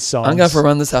 any of these songs. I'm going for a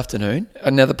run this afternoon.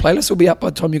 And now the playlist will be up by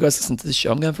the time you guys listen to this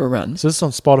show. I'm going for a run. So this is on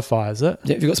Spotify, is it?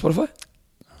 Yeah, have you got Spotify?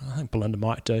 I think Belinda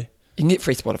might do. You can get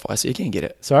free Spotify, so you can get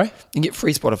it. Sorry? You can get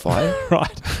free Spotify.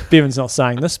 Right. Bevan's not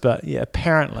saying this, but yeah,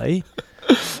 apparently.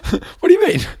 What do you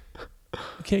mean?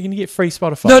 Can you get free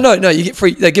Spotify? No, you get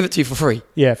free. They give it to you for free.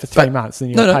 Yeah, for 3 But- months, then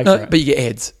you got to pay for it. but you get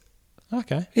ads.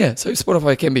 Okay. Yeah, so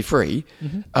Spotify can be free,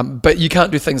 but you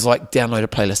can't do things like download a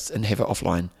playlist and have it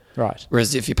offline. Right.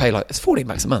 Whereas if you pay it's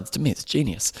 $14 a month, to me it's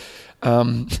genius.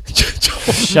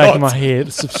 Shaking my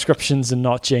head. Subscriptions are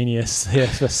not genius. They're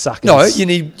for suckers. No, you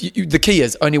need the key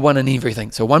is only one in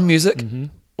everything. So one music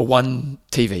or one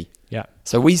TV. Yeah.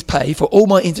 So we pay for all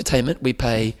my entertainment. We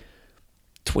pay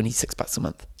 $26 a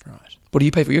month. Right. What do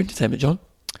you pay for your entertainment, John?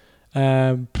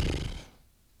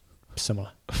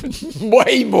 Similar.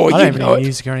 Way more. I don't know have any it.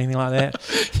 music or anything like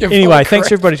that. You're Anyway, full thanks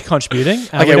crap. everybody for contributing.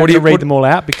 Okay, what do you read them all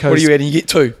out because What are you adding? You get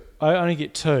 2. I only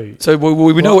get 2. So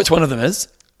we know which one of them is.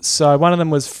 So one of them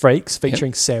was Freaks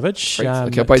featuring Savage. Freaks.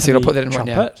 Okay, basically I'll put that in right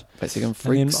now. Trumpet. Basically, And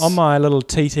Freaks. then on my little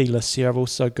TT list here, I've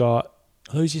also got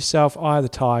Lose Yourself, Eye of the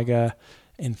Tiger,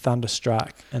 and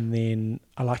Thunderstruck. And then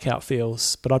I Like How It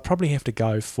Feels. But I'd probably have to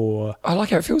go for I Like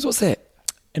How It Feels. What's that?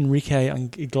 Enrique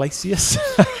Iglesias.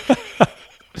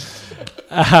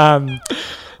 I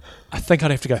think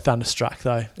I'd have to go Thunderstruck,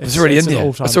 though. It's already in an there.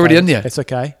 all-time It's already in favourite. there. It's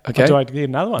okay. Okay. Do I get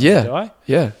another one? Yeah. Do I?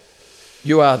 Yeah.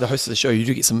 You are the host of the show. You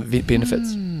do get some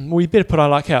benefits. Well, you better put I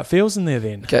Like How It Feels in there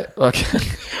then. Okay. Okay.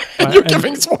 Right, You're and-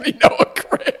 giving Swanee no a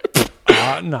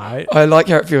crap. No. I Like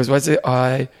How It Feels. What's it?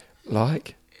 I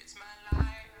like. It's my life.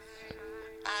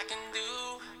 I can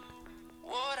do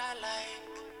what I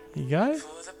like. Here you go.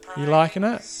 For the You liking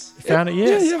it? You found it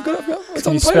yet? Yeah, I've got it. It's Can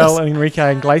on you the spell playlist.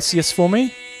 Enrique Iglesias for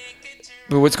me?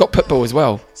 But it's got Pitbull as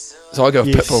well. So I go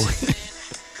with Yes. Pitbull.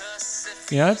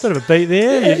 You know, a bit of a beat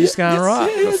there. You're just going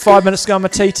right. Got 5 minutes to go on my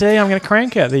TT. I'm going to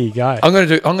crank it. There you go. I'm gonna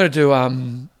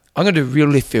do real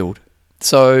left field.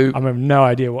 So I have no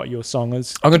idea what your song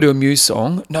is. I'm gonna do a Muse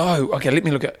song. No, okay, let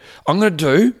me look at. I'm gonna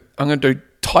do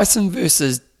Tyson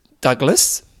versus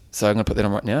Douglas. So I'm gonna put that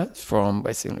on right now. It's from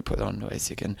basically, let me put that on. Wait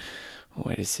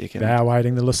a second. They are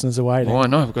waiting. The listeners are waiting. Oh, I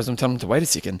know, because I'm telling them to wait a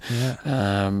second.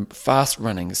 Yeah. Fast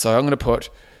running. So I'm gonna put.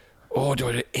 Oh, do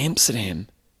I do Amsterdam?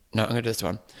 No, I'm gonna do this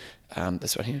one.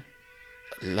 This one here.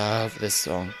 Love this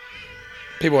song.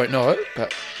 People won't know it,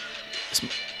 but.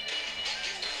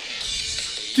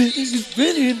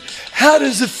 How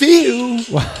does it feel?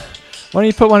 Why don't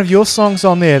you put one of your songs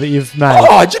on there that you've made?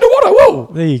 Oh, do you know what? I will.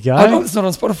 There you go. I know it's not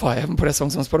on Spotify. I haven't put our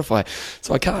songs on Spotify,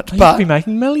 so I can't. You But could be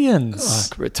making millions.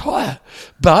 I could retire.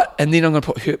 And then I'm going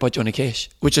to put Hurt by Johnny Cash,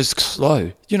 which is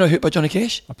slow. You know Hurt by Johnny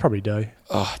Cash? I probably do.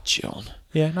 Oh, John.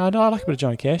 Yeah, no, I like a bit of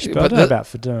Johnny Cash, but But I don't know that- about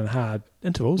for doing hard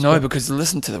intervals. No, but because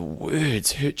listen to the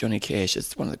words. Hurt Johnny Cash.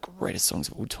 It's one of the greatest songs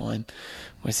of all time.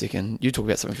 Wait a second. You talk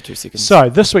about something for 2 seconds. So,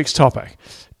 this week's topic.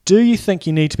 Do you think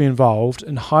you need to be involved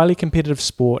in highly competitive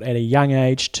sport at a young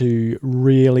age to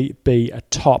really be a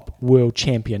top world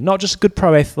champion? Not just a good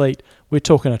pro athlete, we're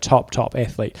talking a top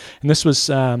athlete. And this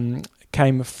was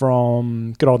came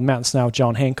from good old mountain snail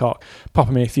John Hancock,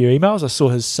 popping me a few emails. I saw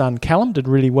his son Callum did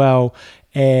really well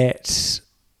at...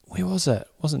 Where was it? It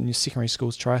wasn't your secondary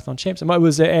school's triathlon champs. It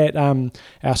was at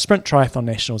our sprint triathlon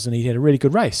nationals, and he had a really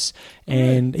good race.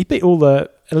 And he beat all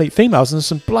the elite females, and there's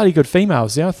some bloody good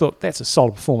females there. I thought that's a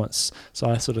solid performance. So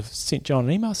I sort of sent John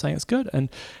an email saying it's good, and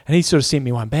he sort of sent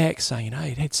me one back saying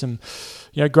he'd had some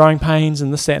growing pains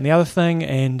and this, that, and the other thing.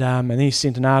 And then he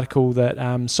sent an article that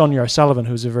Sonia O'Sullivan,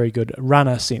 who's a very good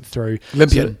runner, sent through.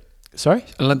 Olympian. Sorry,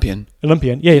 Olympian.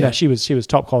 Yeah. No, she was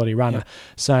top quality runner,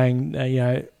 saying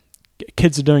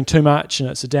kids are doing too much, and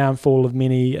it's a downfall of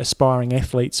many aspiring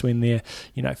athletes when they're,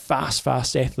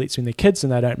 fast athletes when they're kids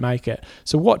and they don't make it.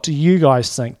 So what do you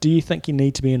guys think? Do you think you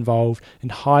need to be involved in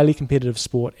highly competitive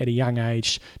sport at a young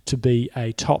age to be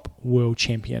a top world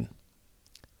champion?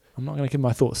 I'm not going to give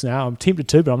my thoughts now. I'm tempted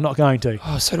to, but I'm not going to.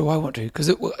 Oh, so do I want to, because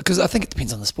I think it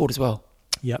depends on the sport as well.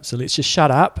 Yep, so let's just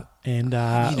shut up, and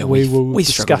we will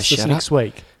struggle discuss to this shut next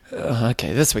week.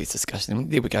 Okay, this week's discussion.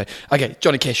 There we go. Okay,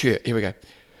 Johnny Cash, here we go.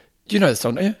 Do you know the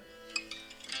song, don't you?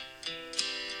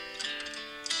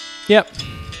 Yep.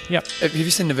 Have you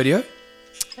seen the video?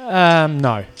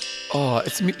 No. Oh,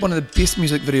 it's one of the best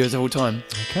music videos of all time.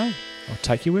 Okay, I'll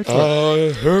take your word for it.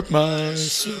 I hurt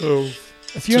myself.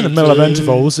 If you're in the middle of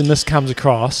intervals and this comes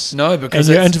across, No, because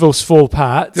and your intervals fall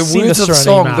apart, the send words us of the through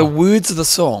song. an The email. words of the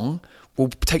song will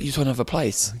take you to another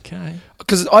place. Okay.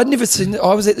 Because I'd never seen.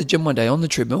 I was at the gym one day on the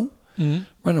treadmill, run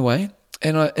away,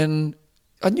 and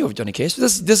I knew of Johnny Cash.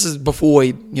 This is before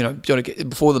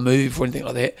before the movie, before anything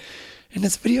like that. And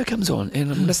this video comes on,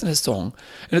 and I'm listening to his song,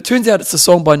 and it turns out it's a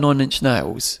song by Nine Inch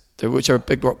Nails, which are a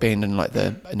big rock band in like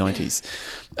the 90s.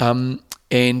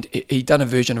 And he done a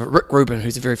version of it. Rick Rubin,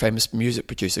 who's a very famous music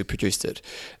producer, produced it.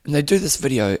 And they do this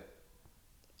video.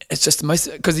 It's just the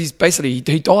most, because he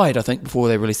died, I think, before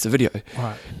they released the video.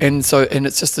 Right. And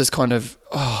it's just this kind of,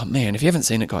 oh man, if you haven't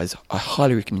seen it, guys, I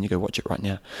highly recommend you go watch it right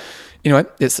now. Anyway,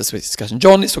 that's this week's discussion.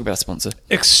 John, let's talk about our sponsor.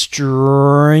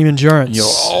 Extreme Endurance.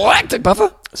 Your lactic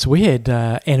buffer. So we had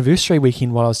anniversary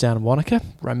weekend while I was down in Wanaka.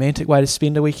 Romantic way to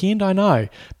spend a weekend, I know.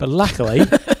 But luckily,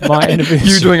 my anniversary...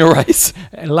 You doing a race?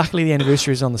 Luckily, the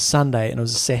anniversary was on the Sunday and it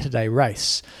was a Saturday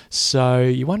race. So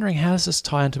you're wondering, how does this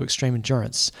tie into extreme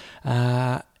endurance?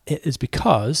 It is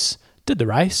because did the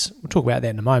race. We'll talk about that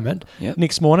in a moment. Yep.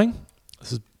 Next morning,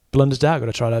 this is Belinda's day. I've got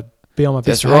to try to be on my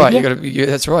best That's right. behaviour.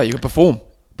 That's right. You got to perform.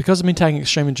 Because I've been taking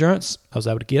extreme endurance, I was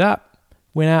able to get up,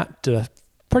 went out, did a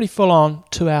pretty full-on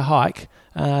 2-hour hike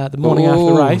the morning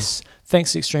after the race.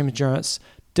 Thanks to extreme endurance,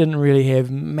 didn't really have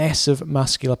massive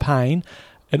muscular pain.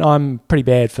 And I'm pretty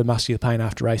bad for muscular pain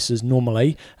after races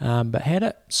normally, but had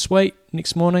it sweet.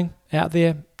 Next morning, out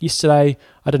there. Yesterday,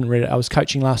 I didn't read it. I was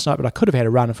coaching last night, but I could have had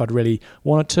a run if I'd really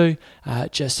wanted to.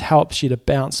 It just helps you to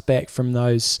bounce back from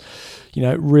those,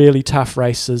 really tough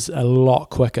races a lot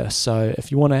quicker. So if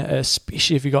you want to,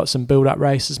 especially if you've got some build-up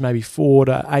races, maybe 4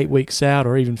 to 8 weeks out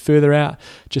or even further out,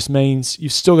 just means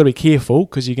you've still got to be careful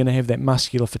because you're going to have that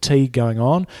muscular fatigue going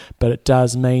on, but it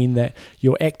does mean that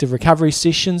your active recovery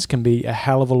sessions can be a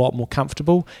hell of a lot more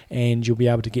comfortable and you'll be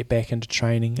able to get back into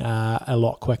training a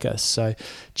lot quicker. So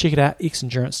check it out,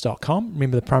 xendurance.com.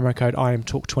 Remember the promo code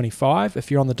IamTalk25.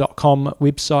 If you're on the .com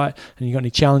website and you've got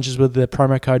any challenges with the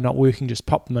promo code not working, just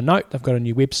pop them a note. They've got a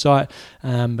new website,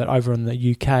 but over in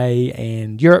the UK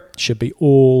and Europe should be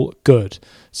all good.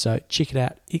 So check it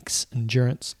out,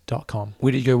 xendurance.com.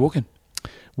 Where did you go walking?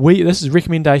 This is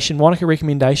Wanaka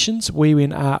recommendations. We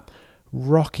went up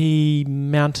Rocky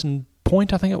Mountain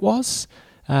Point, I think it was.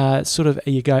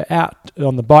 You go out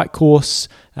on the bike course,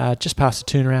 just past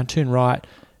the turnaround, turn right,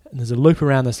 and there's a loop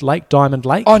around this lake, Diamond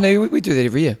Lake. Oh no, we do that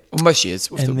every year, well, most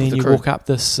years. And then you walk up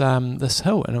this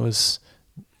hill, and it was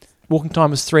walking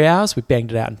time was 3 hours. We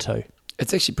banged it out in 2.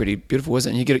 It's actually pretty beautiful,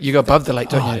 isn't it? You go above the lake,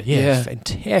 don't you? Yeah,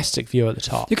 fantastic view at the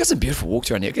top. You've got some beautiful walks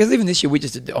around here. Because even this year we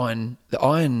just did the Iron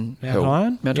Mount Hill.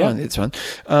 Iron? Mount Yeah. Iron, that's one.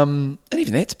 And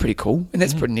even that's pretty cool. And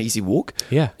that's pretty an easy walk.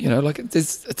 Yeah.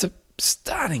 It's a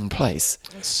stunning place.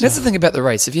 That's the thing about the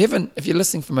race. If you're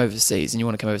listening from overseas and you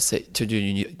want to come overseas to do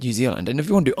New Zealand, and if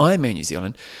you want to do Ironman New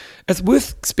Zealand, it's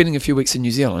worth spending a few weeks in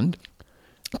New Zealand,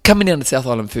 coming down to South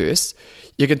Island first.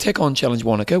 You can take on Challenge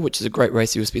Wanaka, which is a great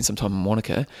race. You'll spend some time in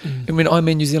Wanaka. And when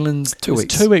Ironman New Zealand's 2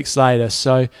 weeks. 2 weeks later.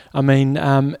 So,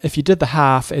 if you did the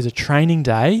half as a training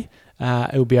day,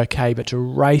 it would be okay, but to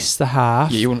race the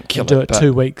half you wouldn't kill and do it, it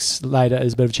 2 weeks later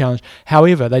is a bit of a challenge.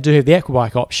 However, they do have the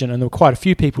aquabike option, and there were quite a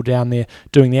few people down there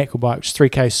doing the aquabike, which is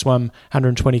 3K swim,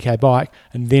 120K bike,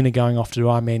 and then are going off to do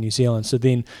Ironman New Zealand. So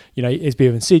then, as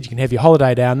Bevan said, you can have your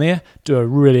holiday down there, do a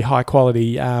really high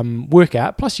quality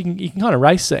workout, plus you can kind of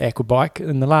race the aquabike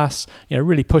in the last,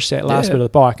 really push that last bit of the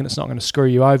bike, and it's not going to screw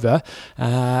you over. The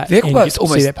aquabike's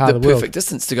almost the perfect perfect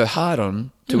distance to go hard on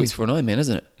 2 weeks for an Ironman,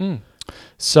 isn't it?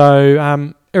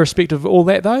 So, irrespective of all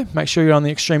that, though, make sure you're on the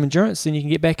extreme endurance, then you can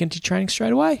get back into training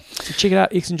straight away. So check it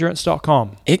out,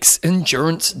 xendurance.com.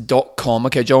 xendurance.com.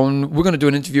 Okay, John, we're going to do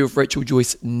an interview with Rachel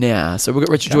Joyce now. So we've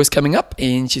got Rachel Joyce coming up,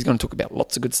 and she's going to talk about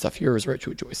lots of good stuff. Here is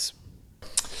Rachel Joyce.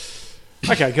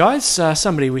 Okay, guys,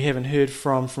 somebody we haven't heard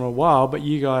from a while, but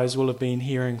you guys will have been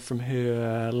hearing from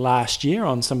her last year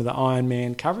on some of the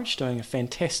Ironman coverage, doing a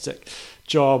fantastic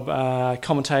job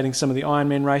commentating some of the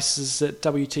Ironman races that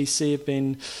WTC have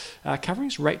been covering.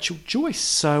 Is Rachel Joyce.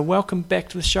 So welcome back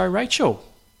to the show, Rachel.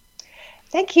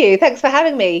 Thank you. Thanks for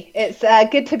having me. It's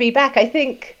good to be back. I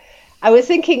think I was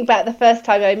thinking about the first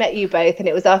time I met you both, and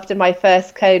it was after my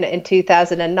first Kona in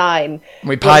 2009.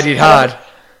 We partied hard.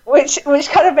 Which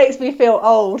kind of makes me feel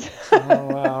old.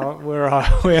 Oh,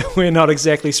 well, we're not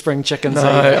exactly spring chickens.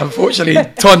 No, unfortunately,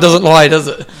 time doesn't lie, does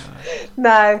it?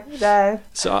 No.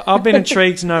 So I've been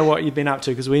intrigued to know what you've been up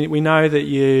to, because we know that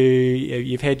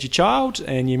you've had your child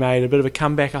and you made a bit of a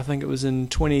comeback. I think it was in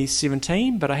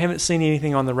 2017, but I haven't seen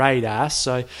anything on the radar.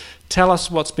 So tell us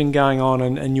what's been going on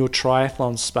in your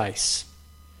triathlon space.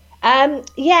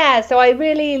 So I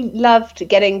really loved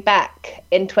getting back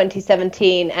in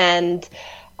 2017, and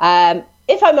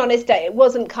if I'm honest, it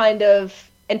wasn't kind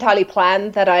of entirely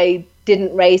planned that I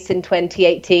didn't race in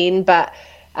 2018, but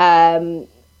a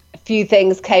few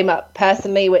things came up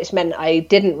personally which meant I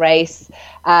didn't race.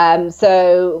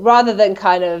 So rather than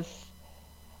kind of,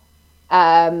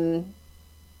 I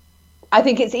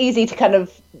think it's easy to kind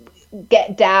of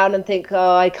get down and think,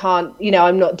 oh, I can't,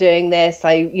 I'm not doing this.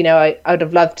 I would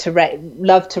have loved to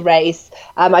race.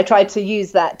 I tried to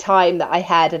use that time that I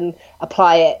had and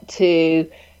apply it to,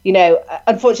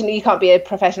 unfortunately you can't be a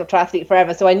professional triathlete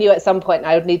forever. So I knew at some point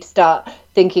I would need to start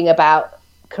thinking about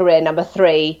career number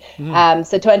 3.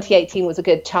 So 2018 was a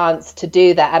good chance to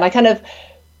do that. And I kind of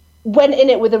went in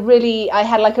it with I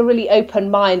had like a really open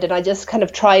mind, and I just kind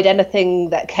of tried anything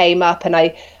that came up. And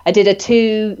I did a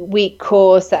 2-week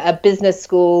course at a business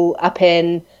school up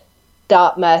in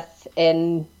Dartmouth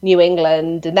in New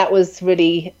England. And that was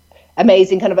really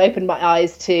amazing, kind of opened my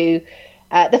eyes to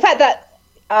the fact that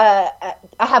I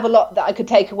have a lot that I could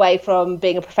take away from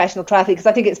being a professional triathlete, because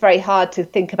I think it's very hard to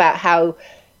think about how,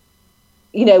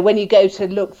 when you go to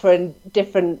look for a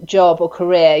different job or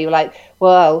career, you're like,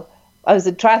 well, I was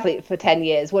a triathlete for 10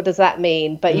 years. What does that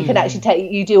mean? But you can actually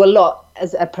you do a lot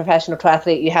as a professional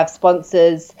triathlete. You have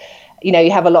sponsors,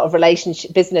 you have a lot of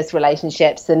business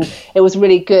relationships. And it was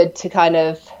really good to kind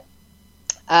of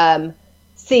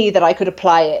see that I could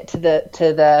apply it to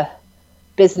the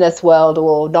business world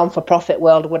or non-for-profit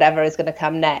world, or whatever is going to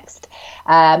come next.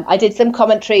 I did some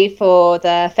commentary for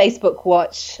the Facebook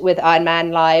Watch with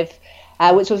Ironman Live,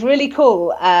 which was really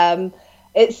cool.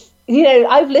 It's,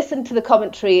 I've listened to the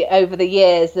commentary over the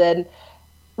years, and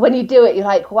when you do it, you're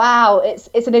like, wow,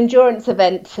 it's an endurance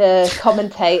event to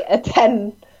commentate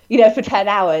for 10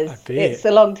 hours. It's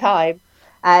a long time.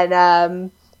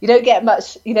 And you don't get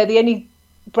much, the only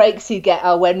breaks you get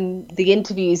are when the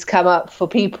interviews come up for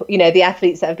people, the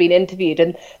athletes that have been interviewed,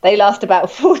 and they last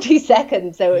about 40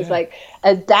 seconds. So it's like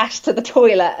a dash to the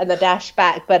toilet and a dash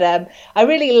back. But I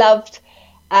really loved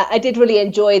I did really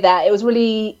enjoy that. It was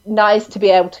really nice to be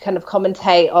able to kind of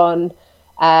commentate on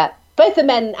both the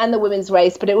men and the women's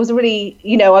race, but it was really,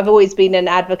 I've always been an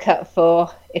advocate for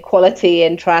equality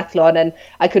in triathlon, and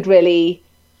I could really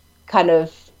kind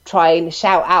of try and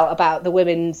shout out about the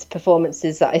women's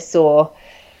performances that I saw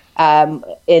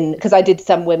because I did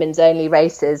some women's only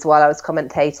races while I was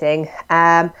commentating.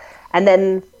 And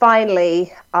then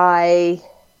finally I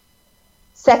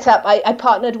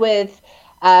partnered with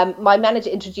my manager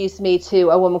introduced me to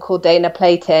a woman called Dana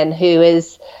Platin, who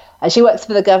is she works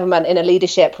for the government in a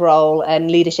leadership role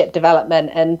and leadership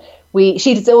development. And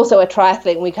she's also a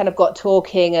triathlete, and we kind of got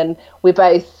talking, and we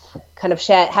both kind of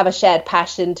have a shared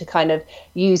passion to kind of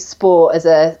use sport as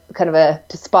a kind of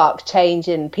to spark change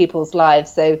in people's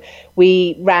lives. So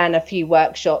we ran a few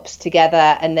workshops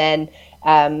together, and then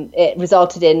it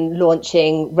resulted in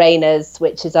launching Rainers,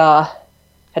 which is our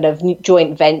kind of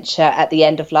joint venture at the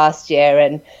end of last year.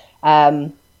 And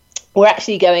we're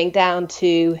actually going down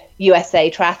to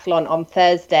USA Triathlon on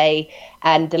Thursday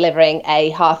and delivering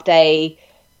a half-day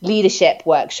leadership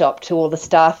workshop to all the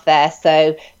staff there.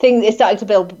 So things it's starting to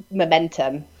build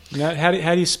momentum. Now, how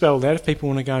do you spell that if people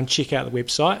want to go and check out the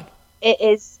website? It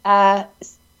is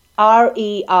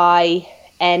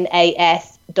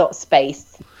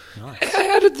reinas.space. Nice.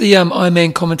 How did the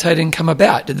Ironman commentating come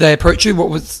about? Did they approach you?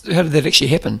 How did that actually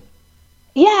happen?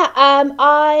 Yeah,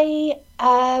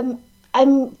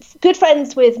 I'm good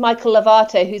friends with Michael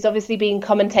Lovato, who's obviously been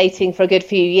commentating for a good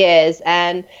few years,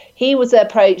 and he was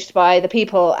approached by the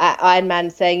people at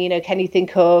Ironman saying, can you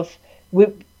think of,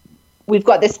 we've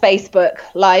got this Facebook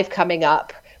Live coming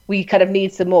up, we kind of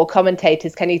need some more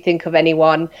commentators, can you think of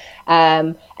anyone?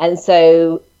 And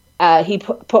so he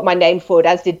put my name forward,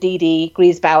 as did Didi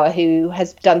Griesbauer, who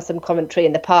has done some commentary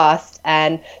in the past.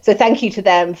 And so thank you to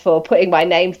them for putting my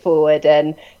name forward.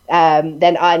 And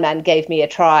then Ironman gave me a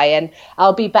try, and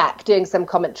I'll be back doing some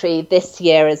commentary this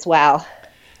year as well.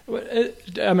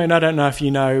 I mean, I don't know if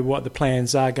you know what the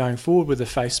plans are going forward with the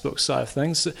Facebook side of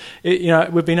things.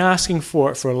 We've been asking for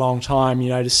it for a long time,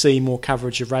 to see more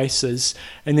coverage of races.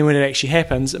 And then when it actually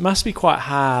happens, it must be quite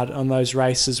hard on those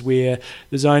races where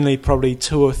there's only probably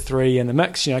 2 or 3 in the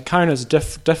mix. Kona's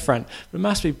different, but it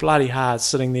must be bloody hard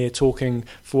sitting there talking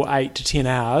for 8 to 10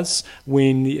 hours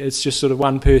when it's just sort of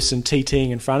one person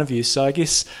TTing in front of you. So I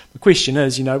guess the question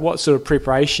is, what sort of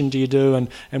preparation do you do, and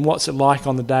what's it like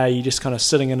on the day? You just kind of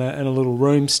sitting in a little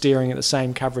room staring at the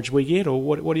same coverage we get, or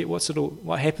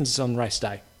what happens on race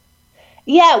day?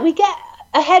 Yeah, we get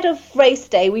ahead of race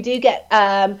day. We do get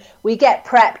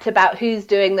prepped about who's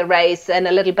doing the race and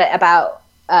a little bit about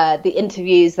the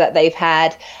interviews that they've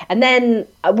had, and then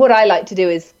what I like to do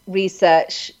is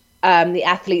research the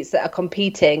athletes that are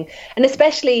competing, and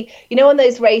especially on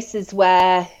those races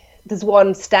where there's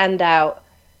one standout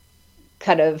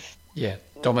kind of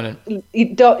dominant.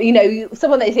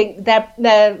 Someone they think they're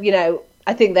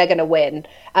I think they're going to win.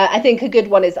 I think a good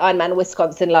one is Ironman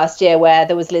Wisconsin last year, where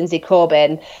there was Lindsay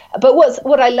Corbin. But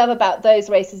what I love about those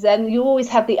races, then you always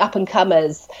have the up and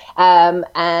comers,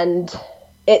 and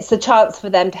it's a chance for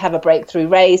them to have a breakthrough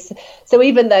race. So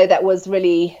even though that was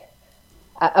really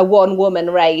a one-woman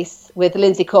race with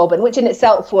Lindsay Corbin, which in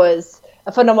itself was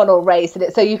a phenomenal race,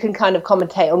 and so you can kind of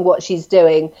commentate on what she's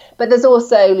doing, but there's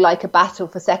also like a battle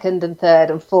for second and third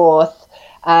and fourth,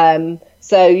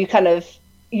 so you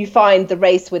find the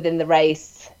race within the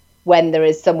race when there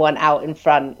is someone out in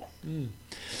front.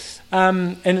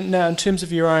 And now, in terms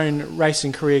of your own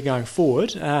racing career going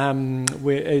forward,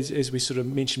 as we sort of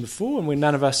mentioned before, and we're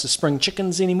none of us are spring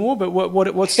chickens anymore. But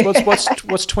what's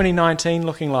 2019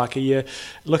 looking like? Are you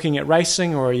looking at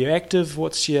racing, or are you active?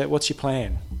 What's your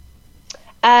plan?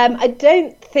 I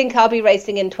don't think I'll be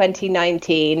racing in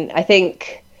 2019. I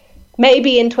think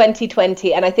maybe in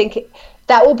 2020, and I think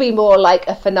that will be more like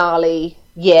a finale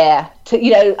year.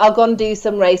 I'll go and do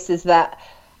some races that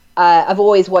I've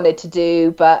always wanted to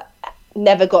do, but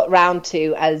never got round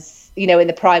to, as in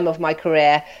the prime of my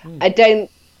career. I don't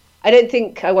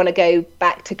think I want to go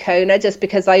back to Kona, just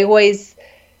because I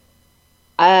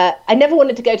never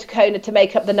wanted to go to Kona to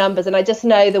make up the numbers, and I just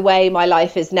know the way my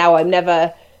life is now, I'm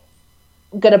never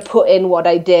going to put in what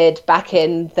I did back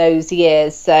in those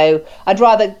years. So I'd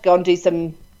rather go and do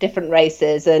some different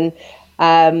races, and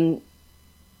I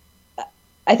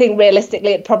think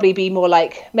realistically it'd probably be more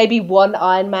like maybe one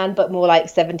Ironman, but more like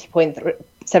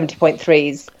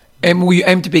 70.3s. And will you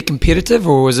aim to be competitive,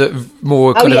 or is it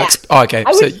more kind of... okay.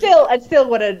 I'd still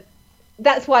want to...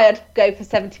 That's why I'd go for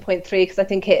 70.3, because I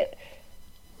think it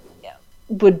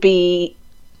would be...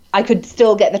 I could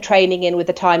still get the training in with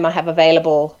the time I have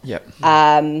available. Yep.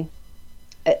 Ironman,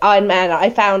 I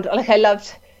found... I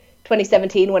loved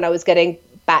 2017 when I was getting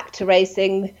back to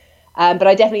racing, but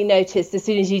I definitely noticed as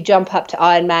soon as you jump up to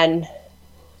Ironman,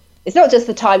 it's not just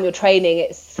the time you're training,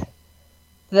 it's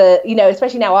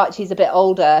especially now Archie's a bit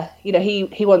older,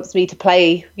 he wants me to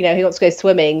play, he wants to go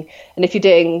swimming. And if you're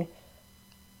doing,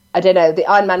 I don't know, the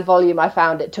Ironman volume, I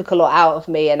found it took a lot out of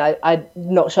me, and I'm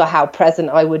not sure how present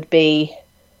I would be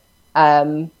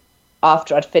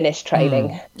after I'd finished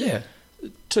training. Yeah.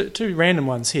 Two random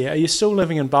ones here. Are you still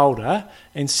living in Boulder?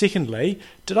 And secondly,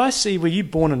 were you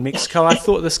born in Mexico? I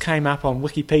thought this came up on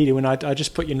Wikipedia when I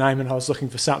just put your name in, I was looking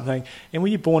for something. And were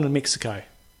you born in Mexico?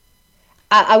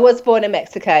 I was born in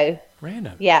Mexico.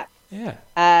 Random. Yeah. Yeah.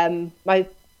 My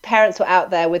parents were out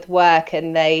there with work,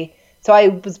 and so I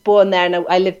was born there, and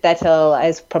I lived there till I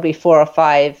was probably 4 or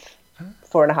 5,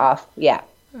 4.5. Yeah.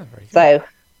 Oh, very good. So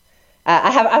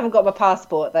I haven't got my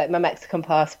passport, though, my Mexican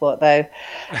passport, though.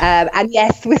 And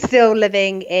yes, we're still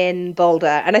living in Boulder.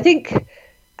 And I think we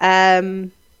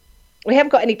haven't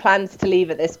got any plans to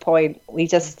leave at this point. We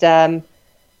just, it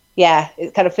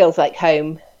kind of feels like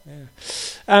home. Yeah.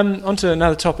 On to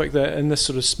another topic and this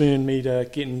sort of spurred me to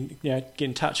get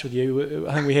in touch with you.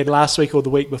 I think we had last week or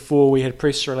the week before, we had a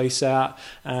press release out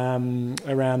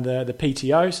around the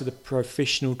PTO, so the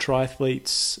Professional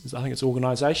Triathletes, I think it's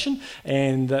organisation,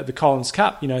 and the Collins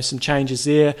Cup. Some changes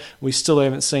there. We still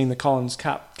haven't seen the Collins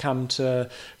Cup come to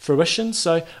fruition.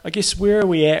 So I guess where are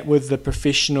we at with the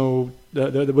professional?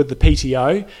 With the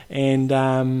PTO, and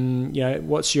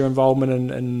what's your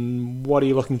involvement and what are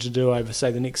you looking to do over,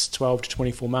 say, the next 12 to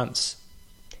 24 months?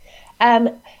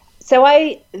 So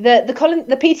the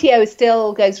PTO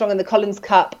still goes strong, and the Collins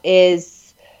Cup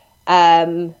is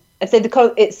I'd say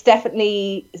it's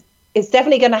definitely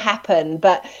going to happen.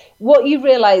 But what you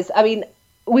realise, I mean,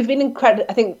 we've been incredible.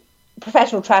 I think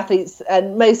professional triathletes,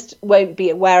 and most won't be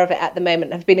aware of it at the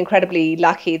moment, have been incredibly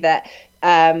lucky that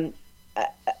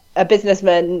a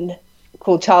businessman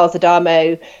called Charles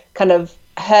Adamo kind of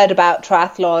heard about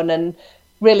triathlon and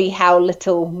really how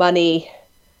little money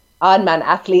Ironman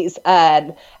athletes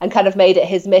earn, and kind of made it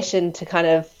his mission to kind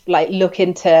of look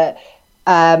into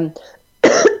a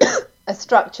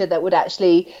structure that would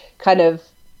actually kind of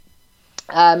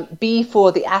be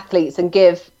for the athletes and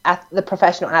give the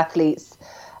professional athletes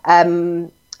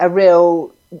make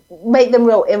them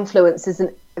real influences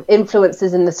in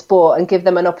the sport, and give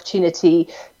them an opportunity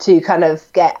to kind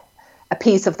of get a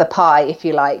piece of the pie, if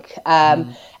you like.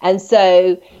 And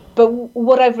so, but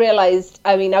what I've realized,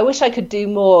 I mean, I wish I could do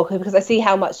more, because I see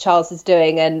how much Charles is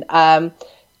doing, and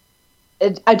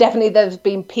there's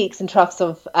been peaks and troughs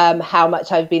of how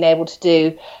much I've been able to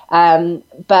do.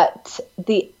 But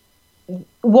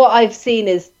what I've seen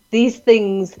is these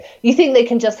things, you think they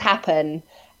can just happen,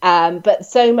 but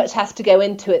so much has to go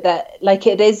into it that,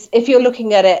 it is, if you're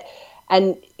looking at it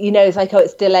and it's like, oh,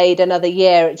 it's delayed another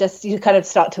year, you kind of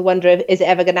start to wonder, is it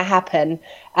ever going to happen?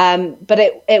 But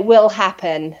it will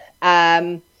happen.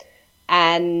 And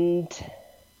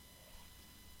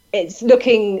it's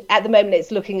looking, at the moment,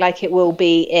 it's looking like it will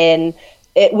be in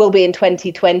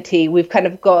 2020. We've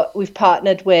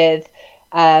partnered with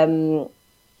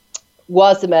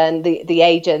Wasserman, the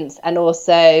agents, and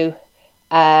also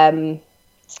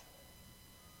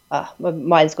my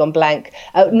mind's gone blank.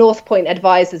 North Point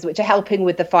Advisors, which are helping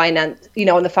with the finance,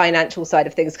 on the financial side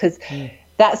of things, because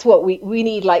that's what we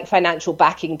need, financial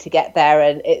backing to get there,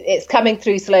 and it's coming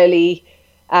through slowly.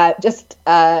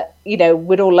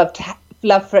 we'd all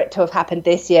love for it to have happened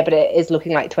this year, but it is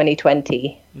looking like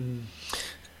 2020.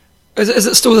 Is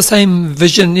it still the same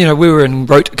vision? We were in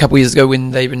Rote a couple of years ago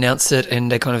when they announced it,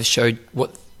 and they kind of showed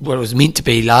what it was meant to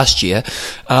be last year.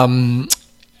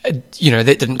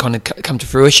 That didn't kind of come to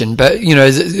fruition, but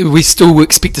we still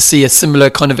expect to see a similar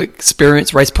kind of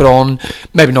experience race put on,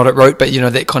 maybe not at Rote, but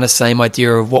that kind of same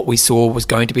idea of what we saw was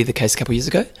going to be the case a couple of years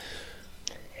ago.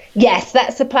 Yes,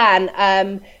 that's the plan.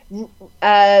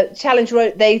 Challenge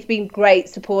Rote, they've been great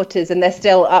supporters, and they're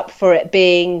still up for it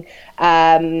being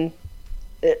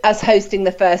us hosting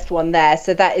the first one there,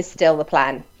 so that is still the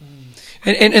plan.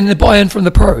 And the buy-in from the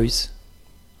pros?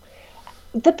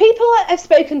 The people I've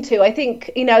spoken to, I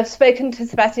think, I've spoken to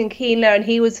Sebastian Kienler, and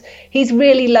he's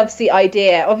really loves the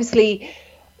idea. Obviously,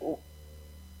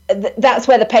 that's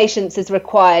where the patience is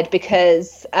required,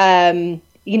 because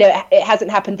it hasn't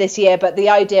happened this year, but the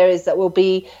idea is that we'll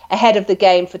be ahead of the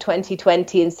game for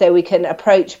 2020, and so we can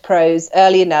approach pros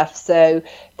early enough so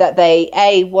that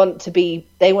they want to be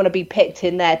picked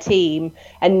in their team.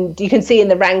 And you can see in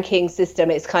the ranking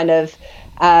system it's kind of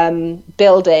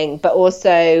building, but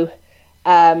also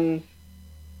they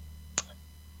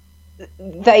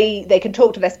can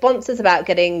talk to their sponsors about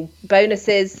getting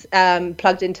bonuses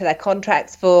plugged into their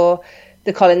contracts for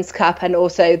the Collins Cup, and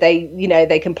also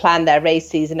they can plan their race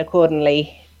season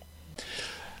accordingly.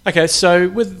 Okay, so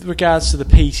with regards to the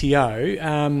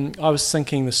PTO, I was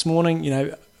thinking this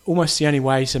morning, almost the only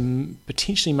way to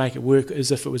potentially make it work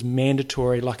is if it was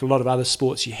mandatory. Like a lot of other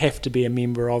sports, you have to be a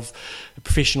member of a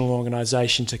professional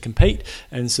organisation to compete,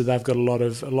 and so they've got a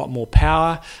lot more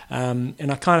power.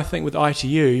 And I kind of think with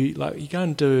ITU, like you go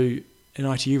and do an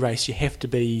ITU race, you have to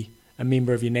be a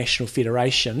member of your national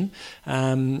federation.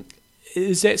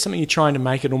 Is that something you're trying to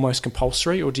make it almost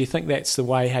compulsory, or do you think that's the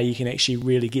way how you can actually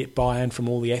really get buy-in from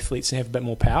all the athletes and have a bit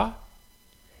more power?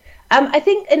 I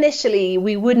think initially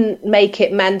we wouldn't make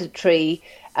it mandatory.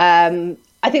 I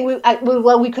think we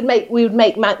would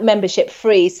make membership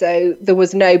free, so there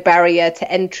was no barrier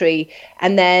to entry.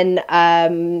 And then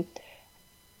I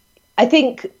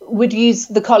think we'd use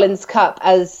the Collins Cup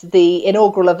as the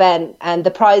inaugural event, and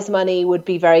the prize money would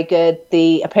be very good.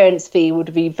 The appearance fee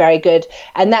would be very good,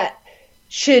 and that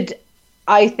should,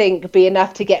 I think, be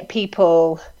enough to get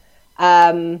people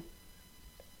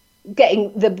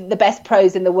getting the best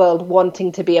pros in the world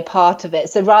wanting to be a part of it.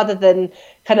 So rather than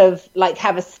kind of like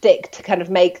have a stick to kind of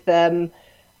make them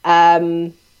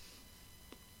be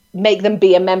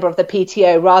a member of the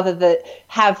PTO, rather than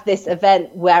have this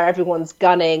event where everyone's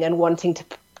gunning and wanting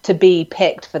to be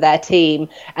picked for their team,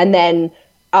 and then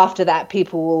after that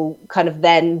people will kind of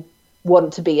then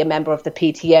want to be a member of the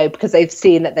PTO because they've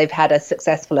seen that they've had a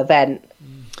successful event.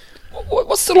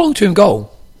 What's the long-term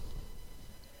goal?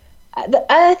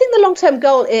 I think the long-term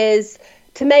goal is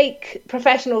to make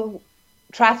professional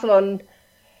triathlon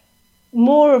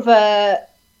more of a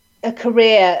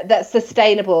career that's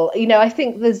sustainable. I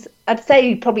think I'd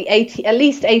say probably at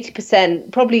least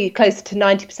 80%, probably closer to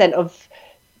 90% of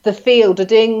the field are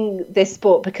doing this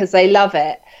sport because they love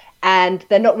it, and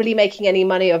they're not really making any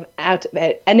money out of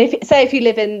it. And if you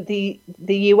live in the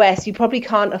US, you probably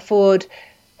can't afford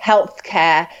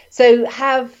healthcare. So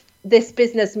have this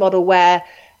business model where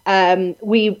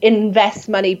we invest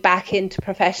money back into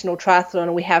professional triathlon,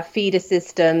 and we have feeder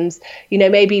systems.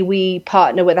 Maybe we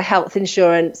partner with a health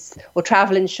insurance or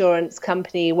travel insurance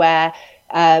company where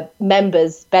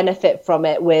members benefit from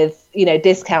it with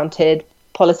discounted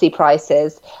policy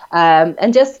prices,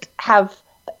 and just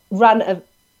run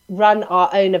our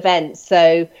own events,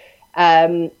 so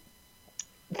that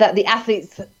the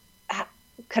athletes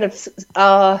kind of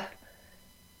are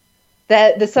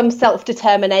there's some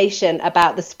self-determination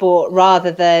about the sport,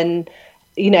 rather than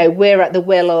we're at the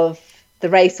will of the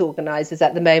race organisers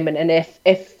at the moment. And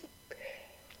if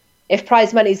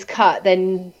prize money's cut,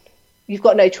 then you've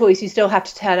got no choice. You still have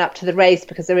to turn up to the race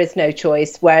because there is no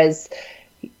choice. Whereas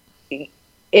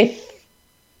if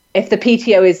the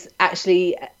PTO is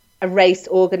actually a race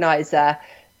organizer,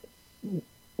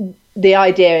 the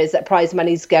idea is that prize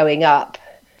money's going up,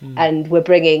 and we're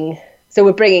bringing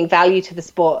value to the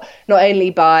sport, not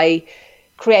only by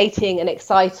creating an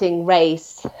exciting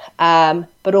race,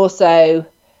 but also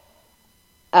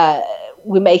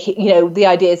we make it, the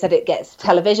idea is that it gets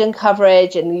television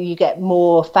coverage and you get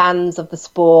more fans of the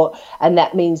sport, and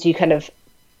that means you kind of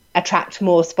attract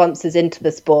more sponsors into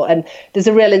the sport. And there's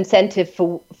a real incentive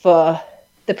for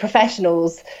the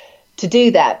professionals to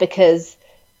do that, because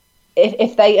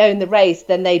if they own the race,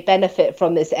 then they benefit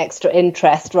from this extra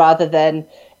interest, rather than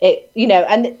it,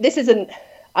 and this isn't,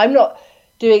 I'm not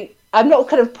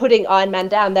kind of putting Ironman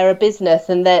down. They're a business,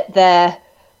 and they're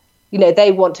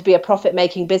they want to be a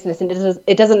profit-making business, and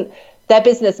it doesn't. Their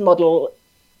business model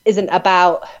isn't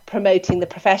about promoting the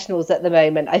professionals at the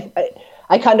moment.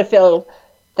 I kind of feel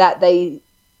that they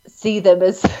see them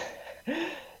as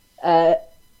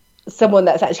someone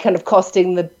that's actually kind of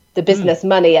costing the business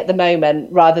money at the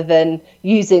moment, rather than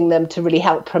using them to really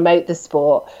help promote the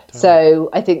sport. Totally. So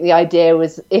I think the idea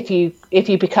was if the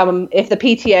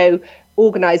PTO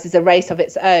organises a race of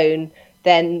its own,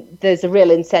 then there's a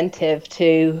real incentive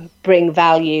to bring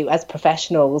value as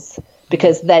professionals,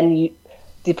 because then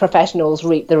the professionals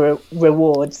reap the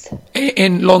rewards.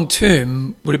 And long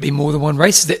term, would it be more than one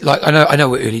race? Is that, like, I know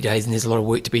we're early days and there's a lot of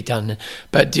work to be done,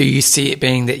 but do you see it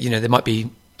being that there might be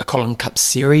a Colin Cup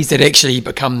series that actually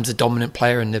becomes a dominant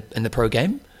player in the pro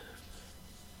game?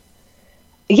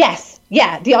 Yes,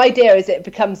 yeah. The idea is it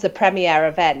becomes a premier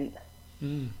event.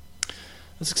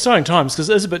 It's exciting times, because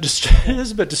it is a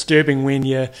bit disturbing when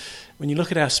you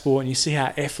look at our sport and you see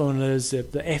how affluent it is.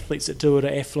 The athletes that do it are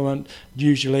affluent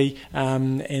usually,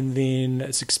 and then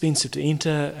it's expensive to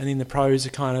enter, and then the pros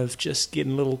are kind of just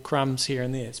getting little crumbs here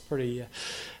and there. It's pretty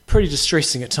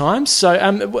distressing at times. So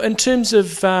in terms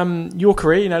of your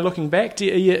career, looking back, are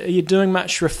you doing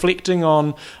much reflecting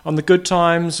on the good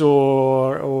times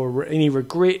or any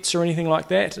regrets or anything like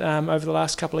that over the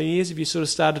last couple of years? Have you sort of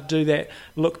started to do that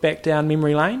look back down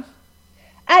memory lane?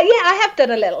 Yeah, I have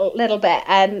done a little bit,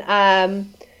 and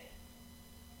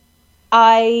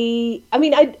I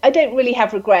don't really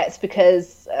have regrets,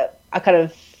 because I kind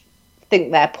of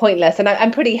think they're pointless, and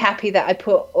I'm pretty happy that I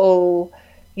put all,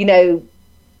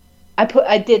 I put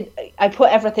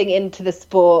everything into the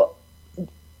sport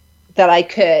that I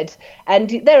could, and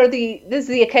there's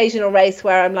the occasional race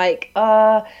where I'm like,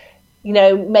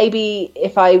 maybe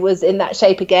if I was in that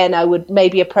shape again, I would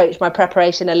maybe approach my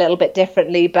preparation a little bit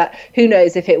differently, but who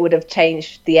knows if it would have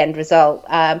changed the end result.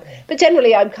 But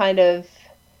generally, I'm kind of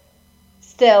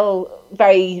still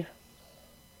I'm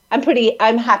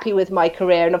happy with my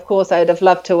career. And of course, I would have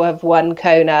loved to have won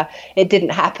Kona. It didn't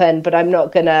happen, but I'm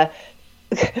not going to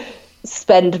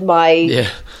spend my,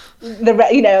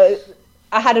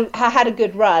 I had a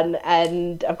good run,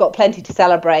 and I've got plenty to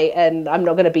celebrate, and I'm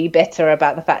not going to be bitter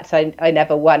about the fact I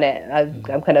never won it.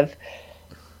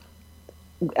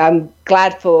 I'm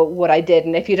glad for what I did.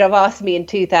 And if you'd have asked me in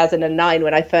 2009,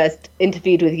 when I first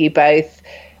interviewed with you both,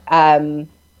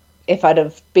 if I'd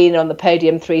have been on the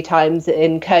podium 3 times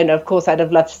in Kona, of course I'd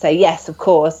have loved to say yes, of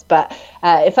course, but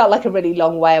it felt like a really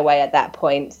long way away at that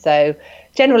point. So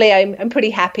generally I'm pretty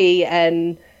happy,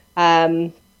 and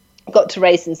got to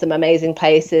race in some amazing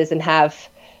places and have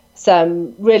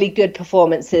some really good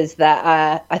performances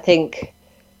that I think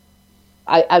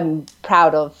I'm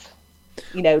proud of,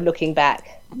 looking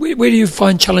back. Where do you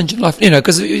find challenge in life?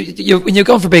 Because when you're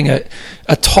going from being a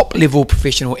top-level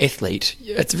professional athlete,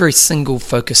 it's a very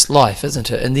single-focused life,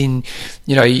 isn't it? And then,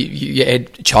 you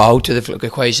add child to the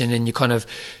equation, and you kind of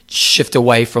shift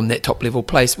away from that top-level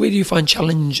place. Where do you find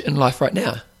challenge in life right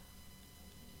now?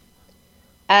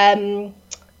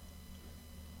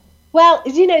 Well,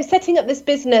 setting up this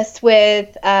business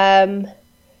with Dana,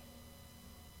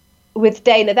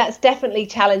 that's definitely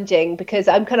challenging, because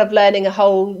I'm kind of learning a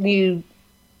whole new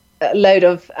load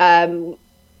of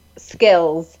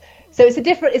skills. So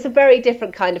it's a very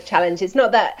different kind of challenge. It's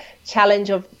not that challenge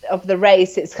of the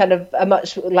race. It's kind of a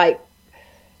much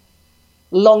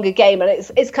longer game, and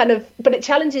it's kind of, but it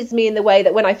challenges me in the way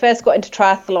that when I first got into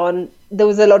triathlon, there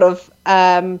was a lot of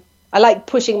I like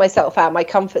pushing myself out of my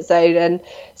comfort zone, and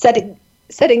setting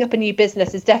up a new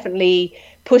business is definitely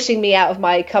pushing me out of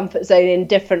my comfort zone in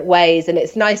different ways. And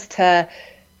it's nice to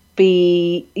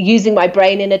be using my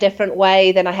brain in a different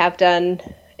way than I have done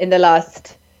in the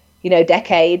last,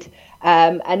 decade.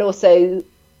 And also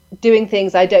doing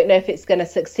things I don't know if it's going to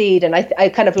succeed. And I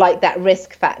kind of like that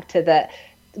risk factor that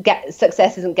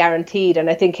success isn't guaranteed. And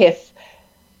I think if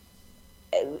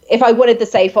I wanted the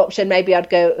safe option, maybe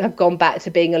I'd have gone back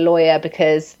to being a lawyer,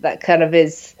 because that kind of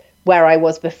is where I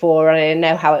was before, and I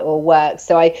know how it all works.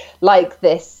 So I like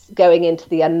this going into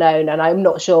the unknown, and I'm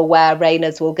not sure where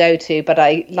Rayners will go to, but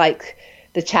I like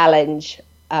the challenge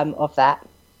of that.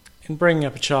 And bringing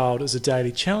up a child is a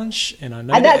daily challenge, and I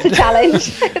know that's a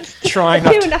challenge. Trying a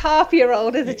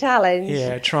 2.5-year-old is a challenge.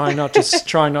 Yeah, trying not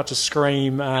to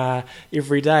scream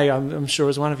every day, I'm sure,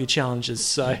 is one of your challenges.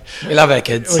 So we love our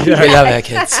kids. We love our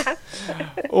kids.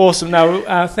 Awesome.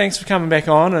 No, thanks for coming back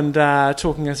on and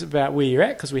talking us about where you're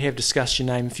at, because we have discussed your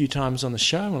name a few times on the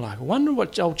show, and we're like, I wonder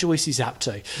what old Joyce is up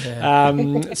to.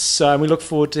 Yeah. So we look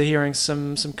forward to hearing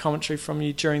some commentary from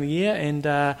you during the year, and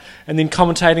then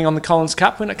commentating on the Collins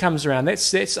Cup when it comes around.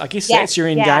 That's I guess that's your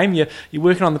end game. You're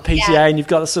working on the PTA, and you've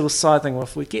got this little side thing. Well,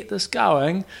 if we get this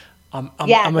going, I'm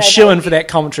Yeah, a shoo-in for that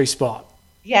commentary spot.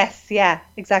 Yes, yeah,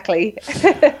 exactly.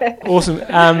 Awesome.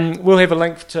 We'll have a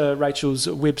link to Rachel's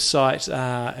website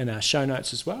in our show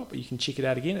notes as well, but you can check it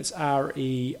out again. It's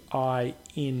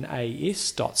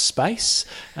reinas.space.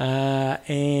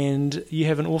 And you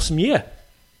have an awesome year.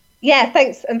 Yeah,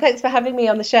 thanks. And thanks for having me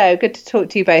on the show. Good to talk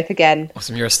to you both again.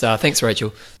 Awesome, you're a star. Thanks,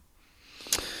 Rachel.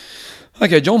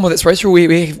 Okay, John, well, that's Rachel.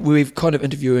 We're kind of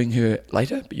interviewing her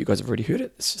later, but you guys have already heard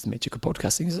it. This is the magic of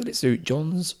podcasting, so let's do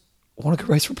John's Wanaka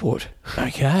Race Report.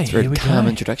 Okay, It's a very calm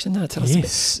introduction. No, tell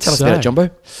us about it,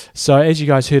 Jumbo. So, as you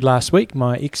guys heard last week,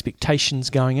 my expectations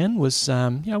going in was, I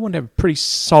wanted to have a pretty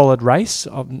solid race,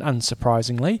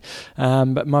 unsurprisingly.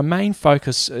 But my main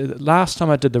focus, last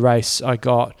time I did the race, I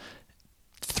got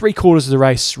 3/4 of the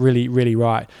race really, really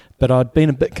right. But I'd been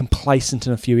a bit complacent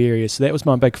in a few areas. So that was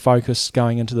my big focus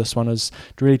going into this one, is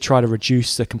to really try to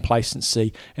reduce the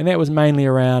complacency. And that was mainly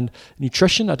around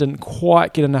nutrition. I didn't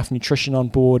quite get enough nutrition on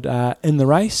board in the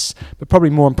race, but probably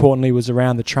more importantly was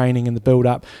around the training and the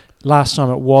build-up. Last time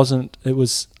I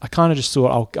kind of just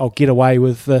thought I'll get away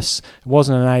with this. It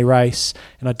wasn't an A race,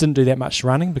 and I didn't do that much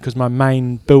running because my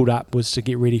main build-up was to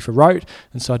get ready for Rote,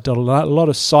 and so I did a lot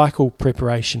of cycle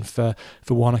preparation for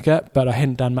Wanaka, but I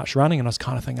hadn't done much running, and I was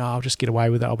kind of thinking, I'll just get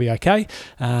away with it, I'll be okay.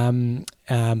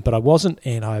 But I wasn't,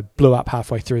 and I blew up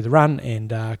halfway through the run and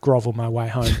grovelled my way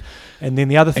home. And then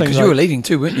the other thing... Because you were leading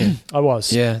too, weren't you? I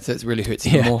was. Yeah, so it really hurts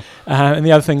even more. And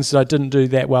the other things that I didn't do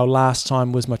that well last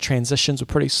time was my transitions were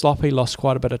pretty sloppy, lost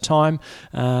quite a bit of time.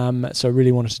 So I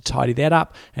really wanted to tidy that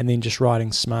up, and then just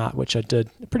riding smart, which I did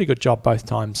a pretty good job both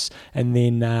times, and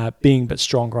then being a bit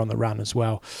stronger on the run as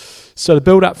well. So the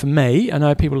build up for me, I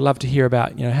know people love to hear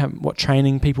about what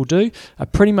training people do. I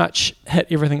pretty much hit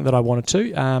everything that I wanted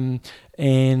to,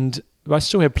 and I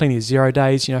still have plenty of 0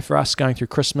 days. For us going through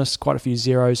Christmas, quite a few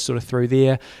zeros sort of through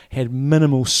there. Had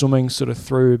minimal swimming sort of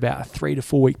through about a 3 to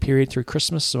 4 week period through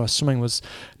Christmas, so my swimming was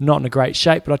not in a great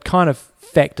shape, but I'd kind of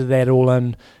factor that all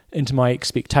into my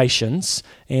expectations.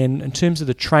 And in terms of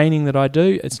the training that I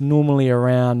do, it's normally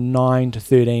around 9 to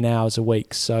 13 hours a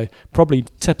week, so probably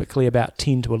typically about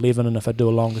 10 to 11, and if I do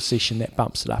a longer session that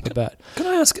bumps it up a bit. Can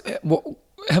I ask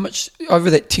how much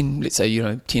over that 10, let's say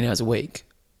 10 hours a week,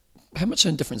 how much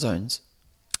in different zones?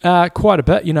 Quite a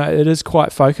bit. It is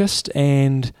quite focused,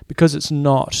 and because it's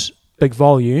not big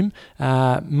volume,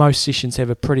 most sessions have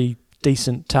a pretty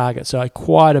decent target. So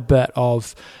quite a bit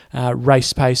of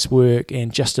race pace work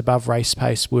and just above race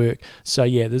pace work. So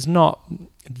there's not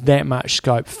that much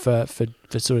scope for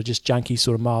sort of just junky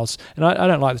sort of miles. And I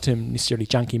don't like the term necessarily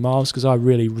junky miles, because I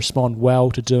really respond well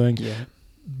to doing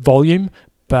volume.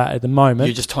 But at the moment,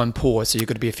 you're just time poor, so you've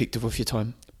got to be effective with your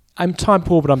time. I'm time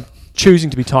poor, but I'm choosing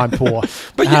to be time poor.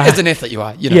 But as an athlete, you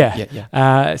are.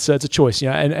 So it's a choice,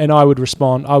 and I would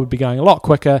respond. I would be going a lot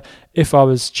quicker if I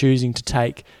was choosing to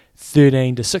take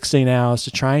 13 to 16 hours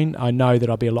to train. I know that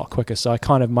I'll be a lot quicker. So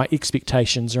my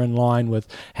expectations are in line with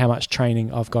how much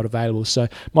training I've got available. So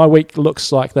my week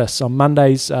looks like this. On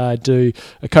Mondays, I do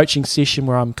a coaching session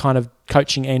where I'm kind of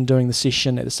coaching and doing the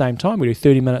session at the same time. We do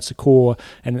 30 minutes of core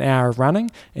and an hour of running.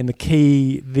 And the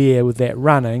key there with that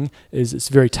running is it's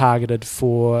very targeted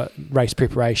for race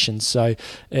preparation. So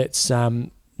it's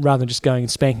rather than just going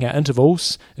and spanking out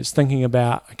intervals, it's thinking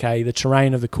about, the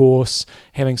terrain of the course,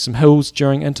 having some hills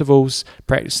during intervals,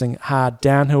 practicing hard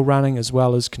downhill running as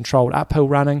well as controlled uphill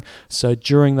running. So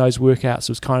during those workouts, it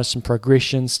was kind of some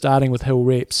progression, starting with hill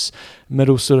reps,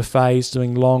 middle sort of phase,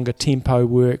 doing longer tempo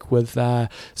work with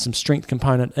some strength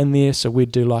component in there. So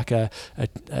we'd do like a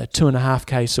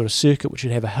 2.5K sort of circuit, which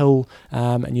would have a hill,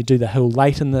 and you do the hill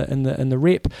late in the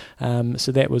rep.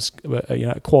 So that was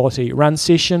a quality run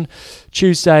session.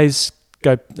 Tuesdays,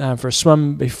 go for a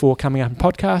swim before coming up and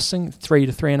podcasting, 3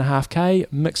 to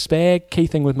 3.5K, mixed bag. Key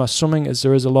thing with my swimming is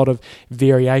there is a lot of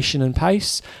variation in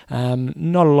pace,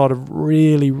 not a lot of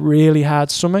really, really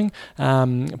hard swimming,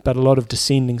 but a lot of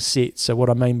descending sets. So what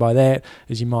I mean by that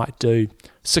is you might do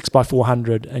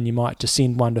 6x400 and you might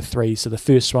descend 1 to 3. So the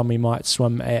first one we might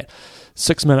swim at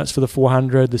 6 minutes for the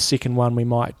 400, the second one we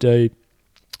might do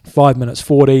 5 minutes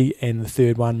 40, and the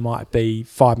third one might be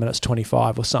 5 minutes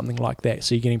 25 or something like that.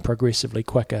 So you're getting progressively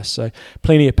quicker. So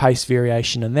plenty of pace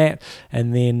variation in that.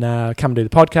 And then come do the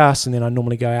podcast, and then I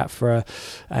normally go out for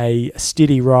a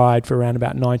steady ride for around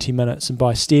about 90 minutes. And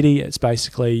by steady, it's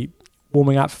basically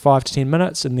warming up for 5 to 10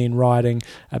 minutes and then riding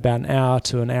about an hour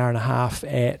to an hour and a half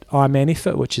at Ironman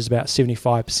effort, which is about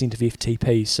 75% of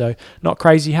FTP. So not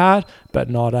crazy hard, but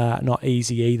not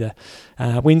easy either.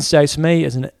 Wednesdays for me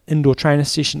is an indoor trainer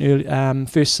session early,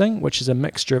 first thing, which is a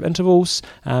mixture of intervals,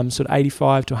 sort of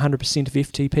 85 to 100% of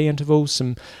FTP intervals,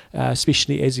 some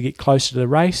especially as you get closer to the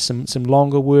race, some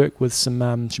longer work with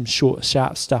some short,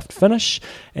 sharp stuff to finish.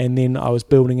 And then I was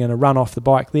building in a run off the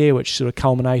bike there, which sort of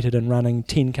culminated in running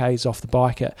 10Ks off the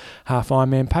bike at half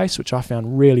Ironman pace, which I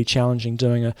found really challenging,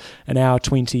 doing an hour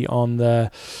 20 on the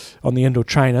indoor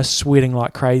trainer, sweating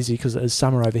like crazy because it is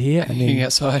summer over here, and then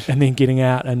outside, and then getting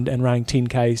out and running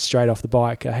 10Ks straight off the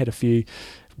bike. I had a few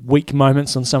weak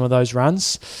moments on some of those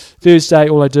runs. Thursday,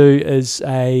 all I do is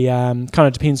a kind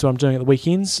of depends what I'm doing at the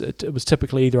weekends. It was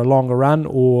typically either a longer run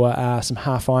or some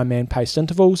half Ironman paced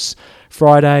intervals.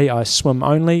 Friday, I swim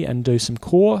only and do some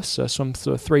core, so I swim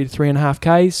sort of 3 to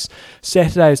 3.5 Ks.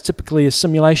 Saturday is typically a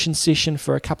simulation session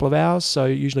for a couple of hours, so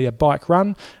usually a bike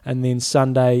run, and then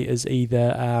Sunday is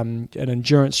either an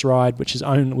endurance ride, which was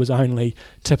only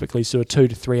typically sort of 2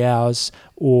 to 3 hours,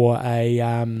 or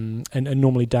and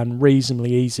normally done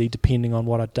reasonably easy depending on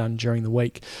what I'd done during the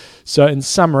week. So in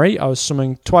summary, I was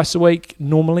swimming twice a week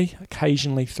normally,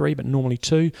 occasionally 3, but normally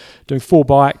 2, doing 4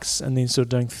 bikes, and then sort of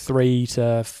doing 3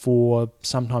 to 4,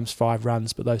 sometimes 5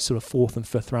 runs, but those sort of 4th and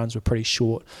 5th runs were pretty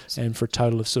short, and for a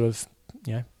total of sort of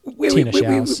 10-ish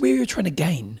hours. Where are you trying to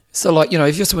gain? So, like,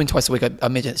 if you're swimming twice a week, I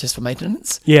imagine it's just for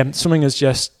maintenance. Yeah, swimming is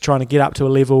just trying to get up to a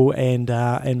level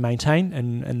and maintain.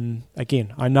 And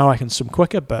again, I know I can swim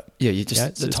quicker, but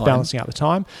it's balancing out the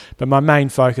time. But my main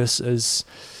focus is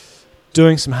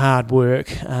doing some hard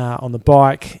work on the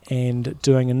bike and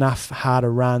doing enough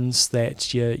harder runs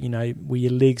that where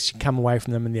your legs, you come away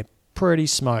from them and they're pretty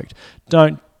smoked.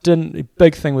 The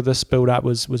big thing with this build up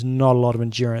was not a lot of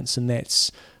endurance, and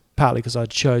that's partly because I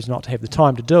chose not to have the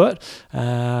time to do it,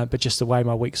 but just the way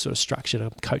my week's sort of structured. I'm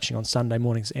coaching on Sunday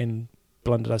mornings and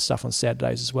Belinda does stuff on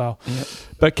Saturdays as well. Yep.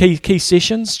 But key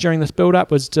sessions during this build-up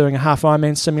was doing a half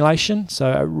Ironman simulation, so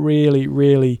I really,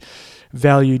 really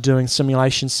value doing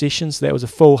simulation sessions. That was a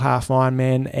full half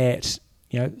Ironman at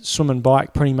swim and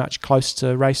bike pretty much close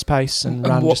to race pace and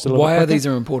run just a little bit quicker. Why are these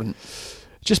important?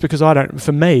 Just because I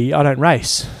don't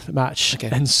race much, okay.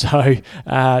 And so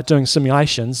doing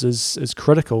simulations is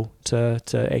critical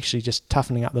to actually just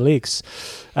toughening up the legs.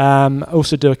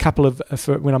 Also do a couple of,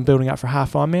 when I'm building up for a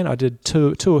half Ironman, I did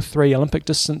two or three Olympic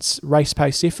distance race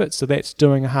pace efforts. So that's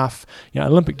doing a half,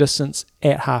 Olympic distance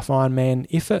at half Ironman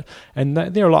effort, and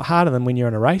they're a lot harder than when you're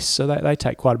in a race. So they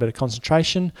take quite a bit of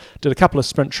concentration. Did a couple of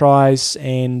sprint tries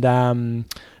and.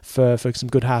 For some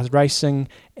good hard racing,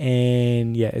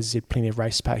 and as I said, plenty of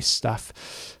race pace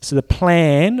stuff. So the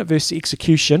plan versus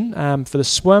execution for the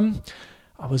swim,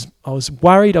 I was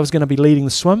worried I was going to be leading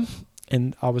the swim,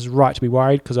 and I was right to be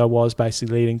worried because I was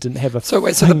basically leading, didn't have a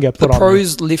finger put on. The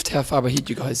pros left how far ahead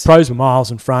you guys? Pros were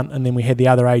miles in front, and then we had the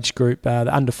other age group,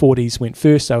 the under 40s went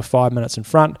first, they were 5 minutes in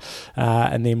front,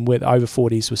 and then with over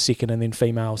 40s was second, and then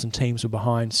females and teams were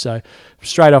behind. So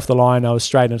straight off the line, I was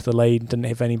straight into the lead, didn't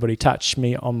have anybody touch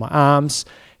me on my arms.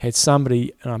 Had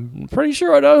somebody, and I'm pretty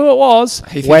sure I know who it was,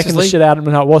 whacking the shit out of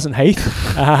me. No, it wasn't Heath.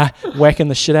 Whacking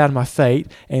the shit out of my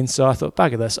feet. And so I thought,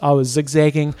 bugger this. I was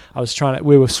zigzagging.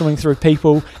 We were swimming through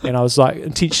people, and I was like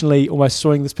intentionally almost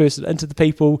swimming this person into the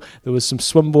people. There was some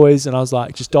swim boys, and I was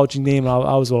like just dodging them, and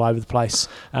I was all over the place.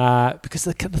 Because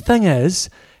the thing is,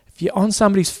 if you're on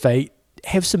somebody's feet,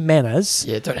 have some manners.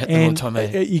 Yeah, don't hit them all the time,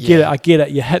 eh? You get it, I get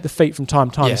it. You hit the feet from time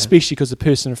to time, especially because the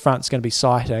person in front is going to be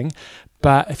sighting.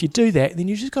 But if you do that, then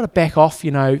you just got to back off,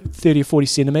 30 or 40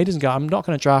 centimetres and go, I'm not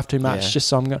going to draft too much, just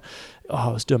so I'm going to... Oh,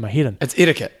 I was doing my head in. It's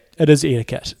etiquette. It is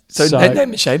etiquette. So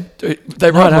name it, Shane.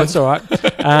 No, it's all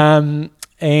right.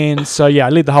 And so, I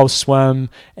led the whole swim,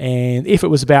 and if it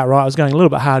was about right, I was going a little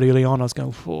bit hard early on. I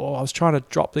was trying to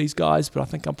drop these guys, but I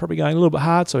think I'm probably going a little bit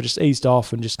hard, so I just eased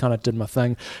off and just kind of did my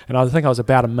thing. And I think I was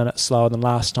about a minute slower than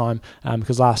last time,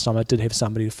 because last time I did have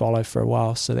somebody to follow for a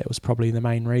while, so that was probably the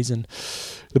main reason.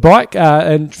 The bike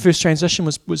and first transition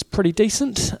was pretty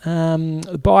decent.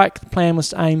 The bike, the plan was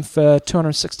to aim for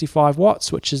 265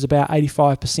 watts, which is about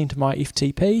 85% of my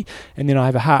FTP, and then I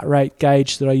have a heart rate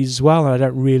gauge that I use as well, and I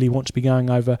don't really want to be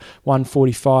going over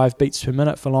 145 beats per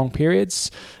minute for long periods.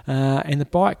 And the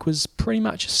bike was pretty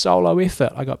much a solo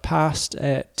effort. I got passed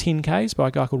at 10Ks by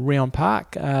a guy called Rion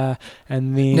Park, and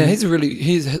then... Now, he's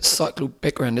a cycle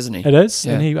background, isn't he? It is,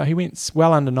 and he went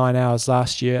well under 9 hours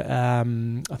last year,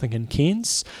 I think in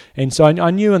Cairns. And so I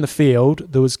knew in the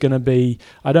field there was going to be...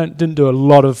 I didn't do a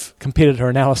lot of competitor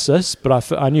analysis,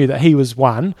 but I knew that he was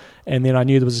one, and then I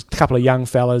knew there was a couple of young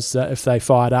fellas that if they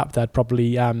fired up, they'd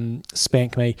probably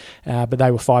spank me, but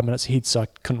they were 5 minutes ahead, so I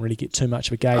couldn't really get too much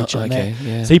of a gauge on that.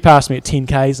 Yeah. So he passed me at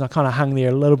 10Ks, and I kind of hung there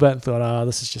a little bit and thought, oh,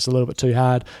 this is just a little bit too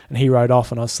hard, and he rode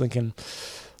off, and I was thinking,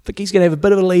 I think he's going to have a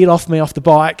bit of a lead off me off the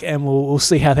bike, and we'll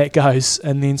see how that goes.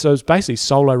 And then so it was basically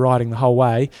solo riding the whole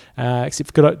way,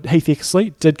 except for Heath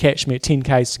Eckersley did catch me at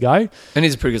 10Ks to go. And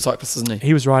he's a pretty good cyclist, isn't he?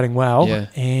 He was riding well, Yeah.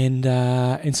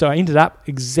 and so I ended up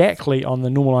exactly on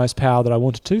the normalised power that I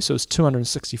wanted to. So it was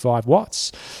 265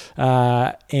 watts,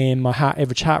 and my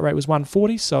average heart rate was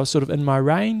 140. So I was sort of in my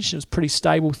range. It was pretty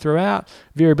stable throughout.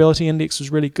 Variability index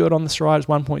was really good on this ride. It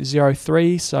was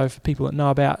 1.03. So for people that know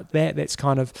about that, that's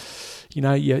kind of, you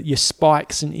know, your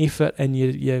spikes in effort and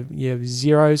your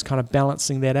zeros, kind of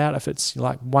balancing that out. If it's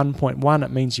like 1.1,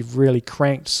 it means you've really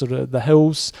cranked sort of the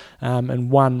hills,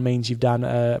 and 1 means you've done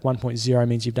 1.0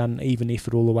 means you've done an even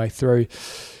effort all the way through.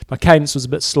 My cadence was a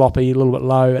bit sloppy, a little bit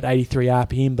low at 83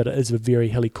 RPM, but it is a very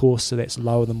hilly course, so that's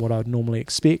lower than what I would normally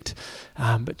expect.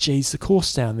 But geez, the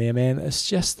course down there, man, it's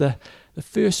just the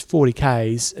first 40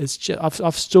 Ks. It's just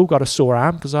I've still got a sore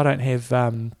arm because I don't have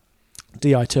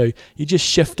Di2. You're just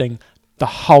shifting the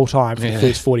whole time for the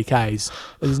first 40 Ks.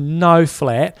 There's no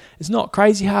flat. It's not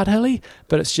crazy hard hilly,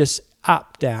 but it's just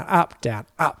up, down, up, down,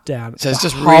 up, down. So it's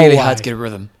just really hard to get a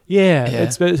rhythm. Yeah.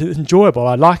 It's enjoyable.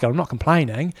 I like it. I'm not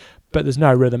complaining, but there's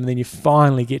no rhythm. And then you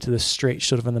finally get to the stretch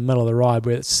sort of in the middle of the ride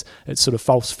where it's sort of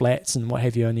false flats and what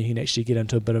have you, and you can actually get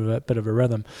into a bit of a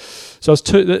rhythm. So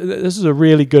this is a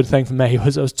really good thing for me. I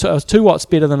was 2 watts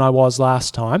better than I was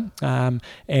last time, and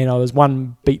I was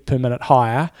 1 beat per minute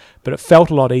higher, but it felt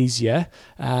a lot easier.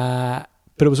 But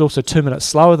it was also 2 minutes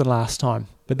slower than last time.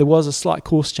 But there was a slight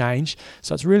course change,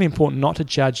 so it's really important not to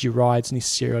judge your rides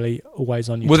necessarily always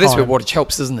on your time. Well, that's where wattage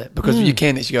helps, isn't it? Because you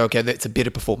can actually go, okay, that's a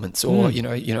better performance, or you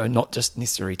know, not just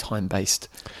necessarily time based.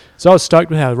 So I was stoked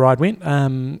with how the ride went.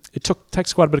 It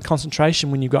takes quite a bit of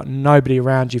concentration when you've got nobody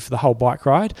around you for the whole bike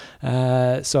ride.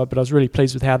 But I was really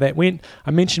pleased with how that went.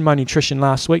 I mentioned my nutrition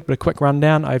last week, but a quick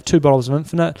rundown. I have 2 bottles of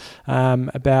Infinite.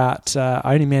 I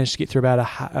only managed to get through about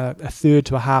a third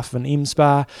to a half of an EMS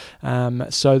bar.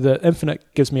 So the Infinite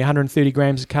gives me 130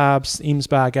 grams of carbs. EMS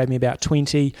bar gave me about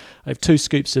 20. I have 2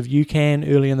 scoops of UCAN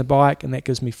early in the bike, and that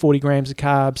gives me 40 grams of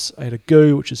carbs. I had a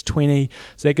GU, which is 20.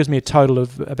 So that gives me a total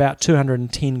of about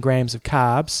 210 grams of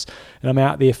carbs, and I'm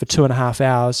out there for 2.5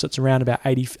 hours, so it's around about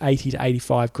 80 to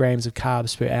 85 grams of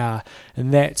carbs per hour,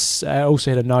 and that's I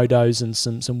also had a no-dose and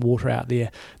some water out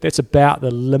there. That's about the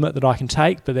limit that I can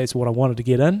take, but that's what I wanted to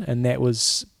get in, and that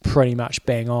was pretty much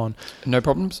bang on. No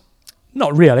problems?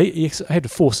 Not really. I had to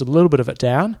force a little bit of it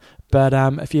down, but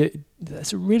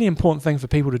that's a really important thing for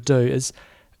people to do is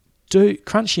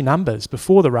crunch your numbers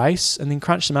before the race and then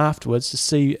crunch them afterwards to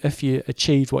see if you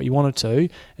achieved what you wanted to,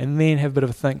 and then have a bit of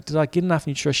a think, did I get enough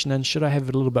nutrition in? Should I have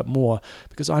a little bit more?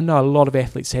 Because I know a lot of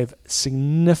athletes have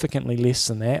significantly less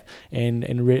than that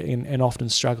and often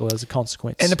struggle as a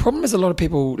consequence. And the problem is a lot of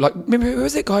people, like, remember who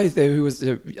was that guy there who was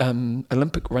the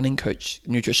Olympic running coach,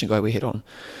 nutrition guy we had on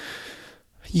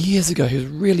years ago? He was a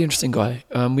really interesting guy.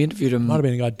 We interviewed him. Might have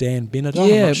been a guy, Dan Bennett.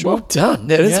 Yeah, I'm sure. well done.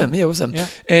 That is him. Yeah, it was him. Yeah.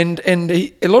 And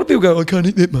a lot of people go, I can't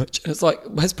eat that much. And it's like,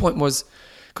 his point was,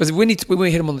 because when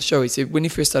we had him on the show, he said when he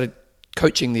first started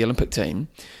coaching the Olympic team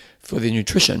for their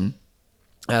nutrition,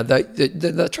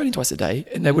 they're training twice a day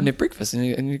and they wouldn't have breakfast. And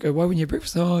you go, why wouldn't you have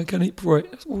breakfast? Oh, I can't eat before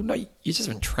it. Well, no, you just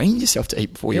haven't trained yourself to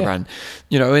eat before you run.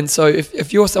 You know, and so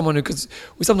if you're someone who, because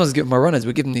we sometimes give my runners,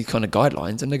 we give them these kind of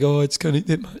guidelines and they go, I just can't eat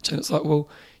that much. And it's like, well,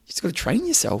 you just got to train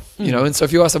yourself, you know. And so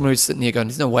if you are someone who's sitting there going,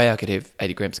 there's no way I could have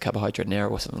 80 grams of carbohydrate an hour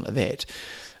or something like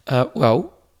that,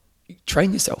 well,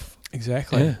 train yourself.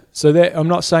 Exactly. Yeah. So that I'm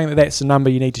not saying that that's the number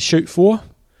you need to shoot for,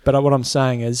 but what I'm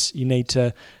saying is you need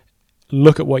to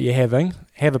look at what you're having,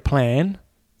 have a plan,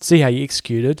 see how you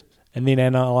executed, and then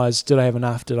analyse, did I have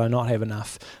enough, did I not have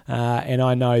enough? And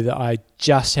I know that I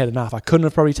just had enough. I couldn't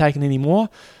have probably taken any more,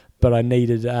 but I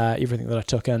needed everything that I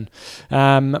took in.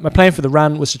 My plan for the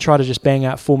run was to try to just bang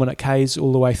out 4-minute Ks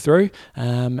all the way through,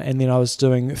 and then I was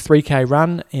doing a 3K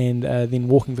run and then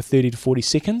walking for 30 to 40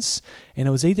 seconds, and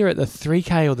it was either at the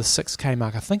 3K or the 6K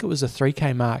mark. I think it was the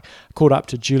 3K mark. I caught up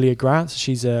to Julia Grant.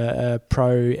 She's a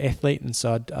pro athlete, and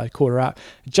so I caught her up.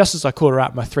 Just as I caught her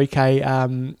up, my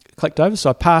 3K clicked over, so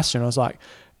I passed her, and I was like,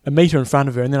 a metre in front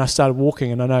of her, and then I started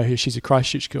walking, and I know her, she's a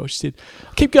Christchurch girl. She said,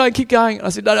 keep going. And I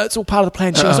said, no, it's all part of the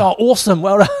plan. She goes, oh, awesome,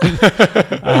 well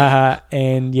done.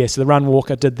 And yeah, so the run walk,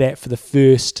 I did that for the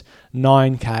first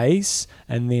 9Ks,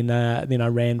 and then I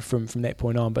ran from that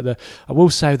point on. But I will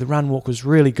say the run walk was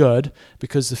really good,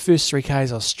 because the first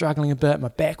 3Ks I was struggling a bit, my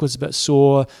back was a bit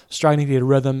sore, struggling to get a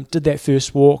rhythm. Did that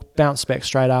first walk, bounced back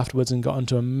straight afterwards and got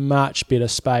into a much better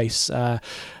space.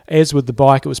 As with the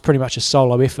bike, it was pretty much a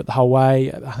solo effort the whole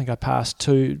way. I think I passed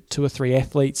two or three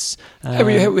athletes. How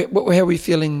were you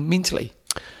feeling mentally?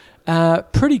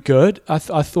 Pretty good. I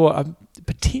thought I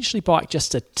potentially biked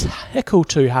just a tickle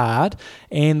too hard,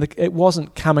 and it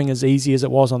wasn't coming as easy as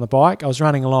it was on the bike. I was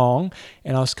running along,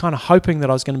 and I was kind of hoping that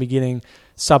I was going to be getting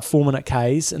sub 4 minute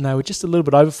Ks, and they were just a little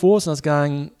bit over 4s, and I was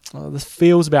going, this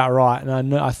feels about right.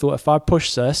 And I thought if I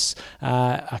push this,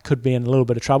 I could be in a little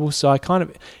bit of trouble. So I kind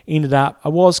of ended up, I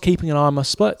was keeping an eye on my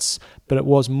splits, but it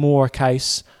was more a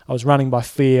case I was running by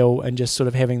feel and just sort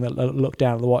of having the look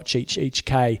down at the watch each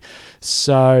K.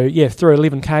 So yeah, through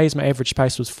 11 Ks, my average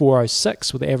pace was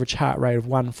 4:06 with an average heart rate of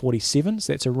 1:47.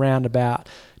 So that's around about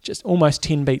just almost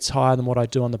 10 beats higher than what I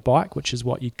do on the bike, which is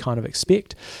what you'd kind of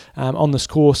expect. On this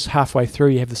course, halfway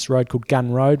through, you have this road called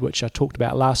Gun Road, which I talked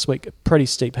about last week, a pretty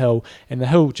steep hill, and the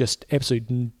hill just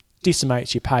absolutely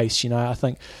decimates your pace. I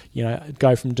think,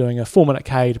 go from doing a 4 minute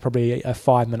K to probably a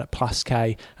 5 minute plus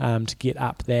K to get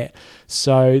up that.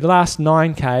 So the last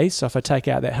 9 Ks, so if I take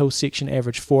out that hill section,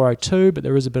 average 4:02, but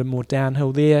there is a bit more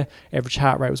downhill there. Average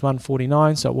heart rate was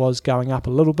 1:49, so it was going up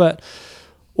a little bit.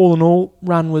 All in all,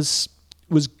 run was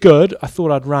good. I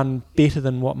thought I'd run better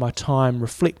than what my time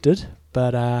reflected,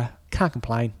 but can't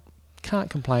complain. Can't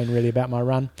complain really about my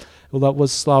run, although it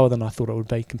was slower than I thought it would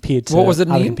be compared to what was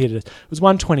it other competitors. It was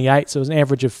 1:28, so it was an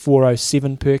average of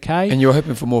 4:07 per K. And you were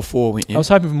hoping for more 4, weren't you? I was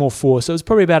hoping for more 4, so it was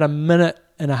probably about a minute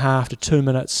and a half to 2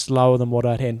 minutes slower than what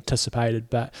I'd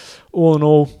anticipated. But all in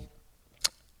all,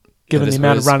 given the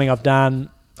amount of running I've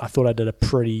done, I thought I did a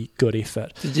pretty good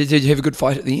effort. Did you have a good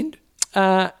fight at the end?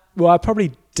 Well, I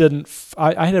probably didn't.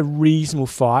 I had a reasonable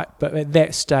fight, but at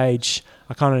that stage,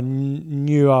 I kind of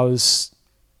knew I was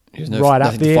right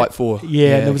up there. To fight for.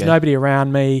 Yeah, there was nobody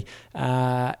around me,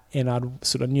 and I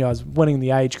sort of knew I was winning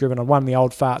the age group, and I won the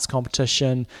old farts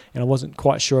competition, and I wasn't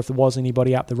quite sure if there was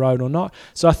anybody up the road or not.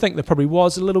 So I think there probably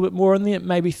was a little bit more in there,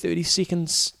 maybe 30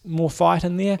 seconds more fight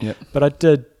in there. Yep. But I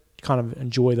did kind of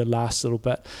enjoy the last little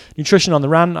bit. Nutrition on the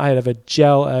run, I have a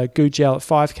goo gel at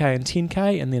 5K and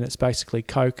 10K, and then it's basically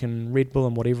Coke and Red Bull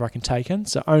and whatever I can take in.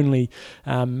 So only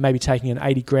maybe taking in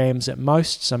 80 grams at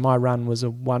most. So my run was a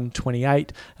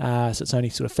 128, so it's only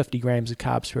sort of 50 grams of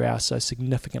carbs per hour, so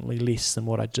significantly less than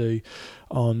what I do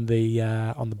on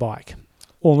the bike.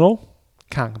 All in all,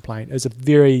 can't complain. It was a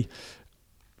very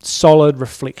solid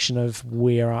reflection of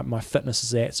where my fitness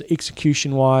is at. So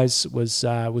execution wise was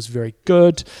very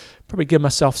good. Probably give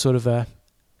myself sort of a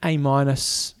A-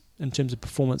 in terms of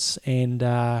performance and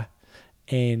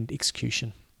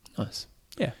execution. Nice.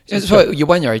 Yeah. So you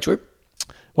won your age group?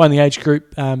 Won the age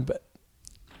group, but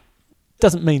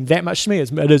doesn't mean that much to me.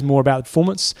 It is more about the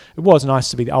performance. It was nice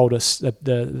to be the oldest,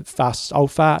 the fastest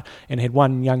old fart, and had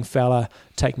one young fella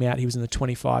take me out. He was in the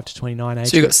 25 to 29 age.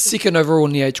 So you got second overall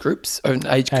in the age groups,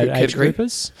 age category.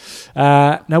 Groupers.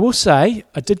 Now I will say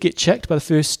I did get checked by the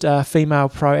first female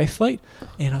pro athlete,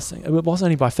 and I was thinking, it was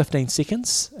only by 15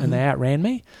 seconds, and they outran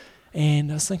me.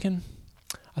 And I was thinking,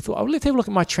 I thought, let's have a look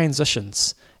at my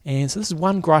transitions. And so this is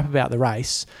one gripe about the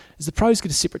race, is the pros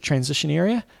get a separate transition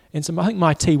area. And so I think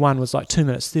my T1 was like 2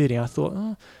 minutes 30. And I thought,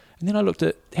 and then I looked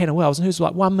at Hannah Wells, and hers was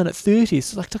like 1 minute 30.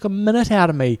 So it took a minute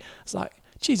out of me. It's like,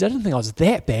 geez, I didn't think I was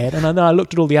that bad. And then I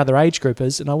looked at all the other age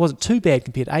groupers, and I wasn't too bad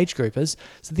compared to age groupers.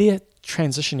 So their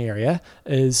transition area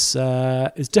is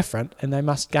different, and they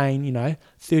must gain,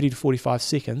 30 to 45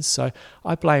 seconds. So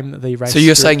I blame the race. So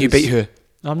you're saying you beat her?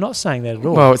 I'm not saying that at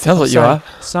all. Well, it sounds like you are.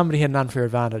 Somebody had an unfair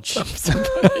advantage. So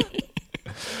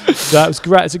it was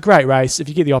great. It's a great race. If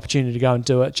you get the opportunity to go and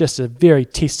do it, just a very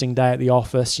testing day at the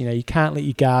office. You can't let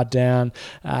your guard down.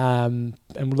 And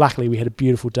luckily we had a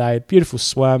beautiful day, a beautiful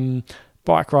swim.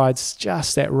 Bike rides,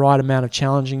 just that right amount of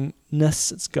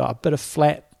challengingness. It's got a bit of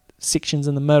flat sections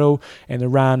in the middle, and the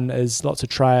run is lots of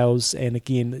trails. And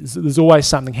again, there's always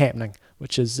something happening,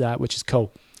 which is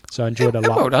cool. So I enjoyed it a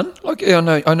lot. Well done. Like I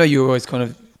know you always kind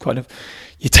of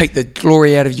you take the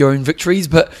glory out of your own victories,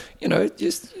 but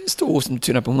it's still awesome to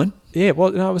turn up and win. Yeah,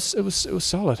 well, it was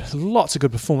solid. Lots of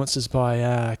good performances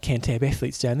by Cantab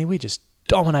athletes down there. We're just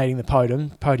dominating the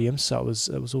podium. So it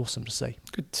was awesome to see.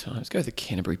 Good times. Go the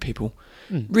Canterbury people,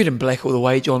 red and black all the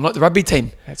way, John. Like the rugby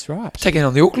team. That's right. Taking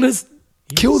on the Aucklanders,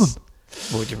 kill them.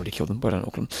 Well, you already killed them. Well done,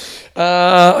 Auckland.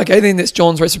 Okay, then that's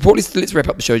John's race report. Let's wrap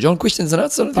up the show, John. Questions and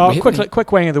answers. I don't think we have any.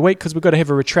 Quick wang of the week, because we've got to have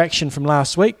a retraction from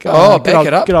last week. Back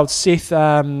it up. Good old Seth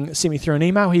sent me through an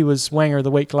email. He was wanger of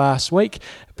the week last week,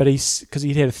 but because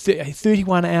he'd had a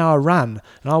 31-hour run,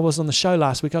 and I was on the show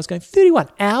last week. I was going, 31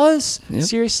 hours? Yep.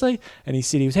 Seriously? And he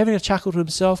said he was having a chuckle to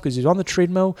himself because he was on the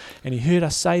treadmill and he heard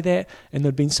us say that, and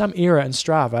there'd been some error in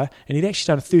Strava, and he'd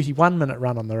actually done a 31-minute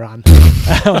run on the on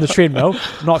the treadmill,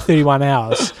 not 31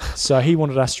 hours. So he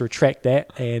wanted us to retract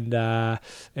that, and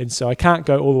so I can't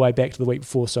go all the way back to the week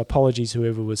before, so apologies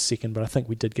whoever was second, but I think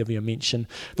we did give you a mention.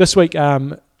 This week,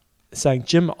 saying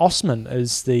Jim Osman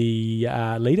is the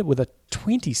leader with a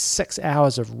 26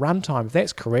 hours of run time, if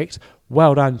that's correct.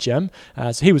 Well done, Jim.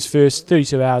 So he was first,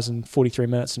 32 hours and 43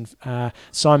 minutes. And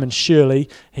Simon Shirley,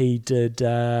 he did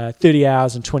 30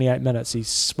 hours and 28 minutes. He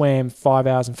swam 5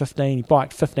 hours and 15. He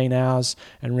biked 15 hours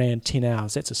and ran 10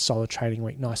 hours. That's a solid training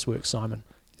week. Nice work, Simon.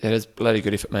 That is bloody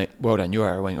good effort, mate. Well done. You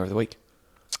are a wanger of the week.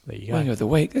 There you go. Wanger of the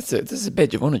week. This is a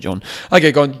badge of honour, John.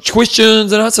 Okay, go on.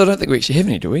 Questions and answers. I don't think we actually have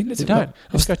any, do we? We don't.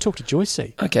 Let's go talk to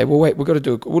Joycey. Okay, well, wait. We've got to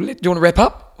do. Do you want to wrap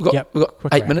up? We've got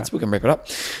Quick 8 wrap minutes. up. We can wrap it up.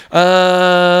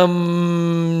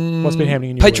 What's been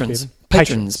happening in your patrons? week,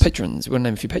 Bevan? Patrons. We're going to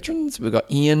name a few patrons. We've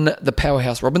got Ian the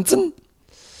Powerhouse Robinson,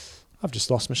 I've just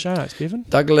lost my show notes, Bevan.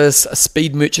 Douglas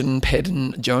Speed Merchant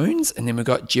Padden Jones, and then we've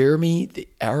got Jeremy the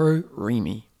Arrow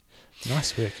Remy.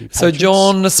 Nice work, you patrons. So,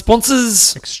 John, the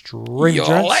sponsors, Extreme your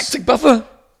Drinks Lactic Buffer.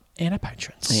 and our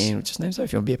patrons. And just name so.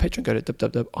 If you want to be a patron, go to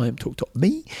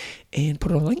www.iamtalk.me and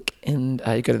put on a link. And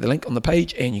you go to the link on the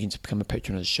page and you can just become a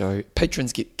patron of the show.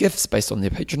 Patrons get gifts based on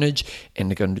their patronage, and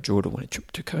they're going to draw to win a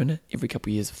trip to Kona every couple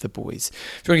of years with the boys.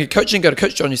 If you want to get coaching, go to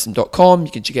coachjohnnewsom.com.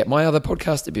 You can check out my other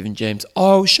podcast, the Bevan James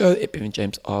Isles Show, at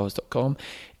bevanjamesisles.com.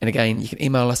 And again, you can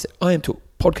email us at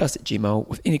iamtalkpodcast@gmail.com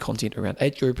with any content around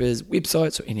age groupers,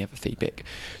 websites, or any other feedback.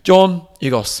 John,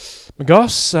 you goss. My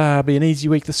goss, be an easy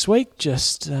week this week.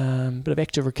 Just a bit of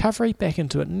active recovery. Back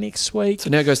into it next week.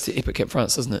 So now it goes to Epic Cap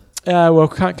France, doesn't it? Well,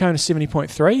 Kona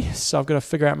 70.3, so I've got to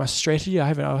figure out my strategy.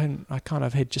 I kind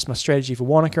of had just my strategy for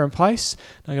Wanaka in place.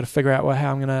 Now I've got to figure out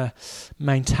how I'm going to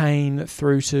maintain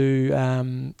through to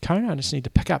Kona. I just need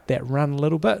to pick up that run a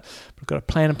little bit. I've got a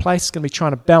plan in place. It's going to be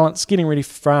trying to balance getting ready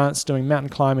for France, doing mountain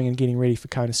climbing, and getting ready for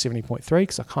Kona 70.3,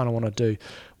 because I kind of want to do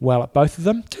well at both of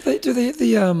them.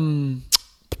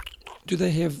 Do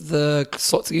they have the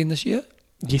slots again this year?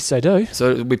 Yes, they do. So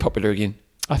it'll be popular again.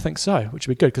 I think so, which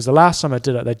would be good, because the last time I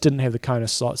did it, they didn't have the Kona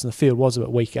slots and the field was a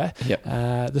bit weaker.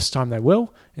 Yep. This time they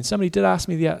will. And somebody did ask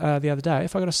me the other day,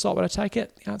 if I got a slot, would I take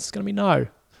it? The answer's going to be no.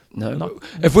 No.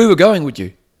 If we were going, would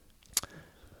you?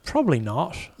 Probably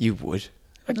not. You would.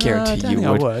 I No, guarantee I don't you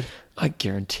think would. I would. I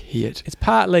guarantee it. It's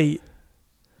partly,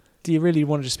 do you really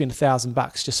want to just spend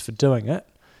 $1,000 just for doing it?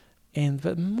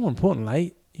 But more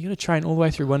importantly, you got to train all the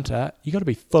way through winter. You got to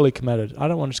be fully committed. I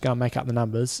don't want to just go and make up the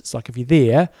numbers. It's like if you're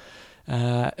there,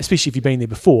 especially if you've been there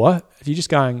before, if you're just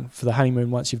going for the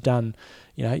honeymoon once you've done,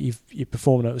 you've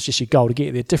performed, it was just your goal to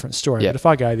get there, different story. Yeah. But if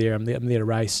I go there, I'm there to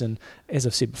race, and as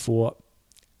I've said before,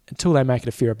 until they make it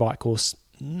a fairer bike course,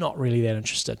 not really that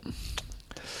interested.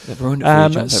 They've ruined it for you,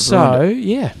 John. They've ruined it.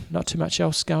 Yeah, not too much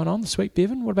else going on this week,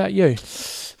 Bevan. What about you?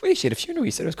 We actually had a funeral.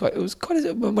 You said it was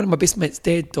quite. One of my best mates'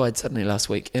 dad died suddenly last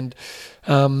week, and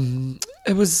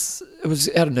it was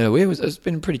out of nowhere. It's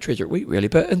been a pretty tragic week, really.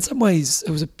 But in some ways, it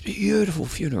was a beautiful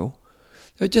funeral.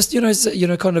 It just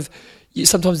kind of.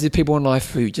 Sometimes there are people in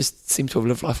life who just seem to have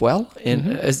lived life well, and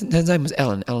his name was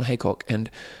Alan Haycock,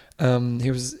 and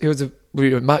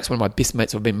Mark's one of my best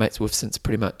mates. I've been mates with since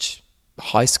pretty much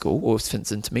high school, or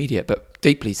since intermediate, but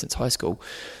deeply since high school.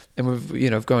 And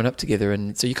we've grown up together,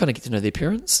 and so you kind of get to know their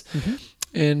parents. Mm-hmm.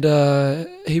 And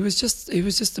he was just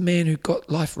a man who got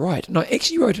life right. And I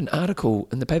actually wrote an article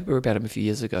in the paper about him a few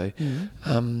years ago.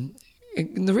 Mm-hmm.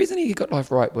 And the reason he got life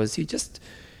right was he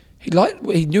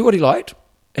knew what he liked,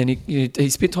 and he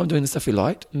spent time doing the stuff he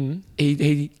liked. Mm-hmm.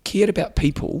 He cared about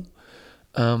people.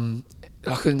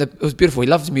 It was beautiful. He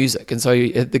loved music, and so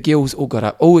the girls all got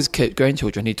up. All his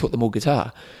grandchildren, he taught them all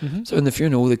guitar. Mm-hmm. So in the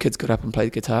funeral, all the kids got up and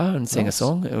played guitar and sang a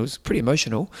song. It was pretty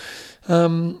emotional,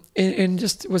 and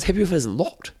just was happy with his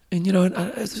lot. And it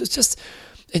was just,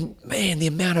 and man, the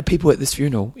amount of people at this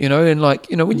funeral, and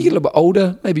when you get a little bit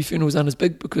older, maybe funerals aren't as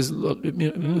big because he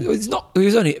was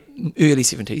only early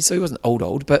 70s, so he wasn't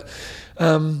old, but.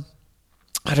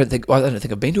 I don't think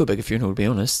I've been to a bigger funeral, to be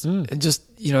honest. And just,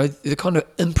 the kind of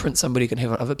imprint somebody can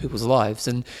have on other people's lives.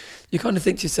 And you kind of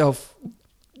think to yourself,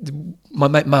 my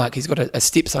mate Mark, he's got a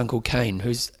stepson called Kane,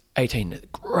 who's 18, a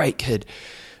great kid.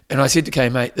 And I said to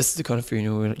Kane, mate, this is the kind of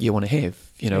funeral you want to have,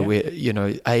 where,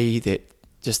 that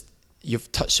just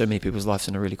you've touched so many people's lives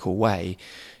in a really cool way,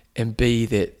 and B,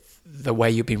 that the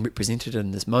way you've been represented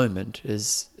in this moment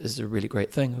is a really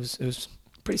great thing. It was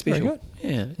pretty special. Very good.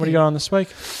 Yeah. What do you got on this week?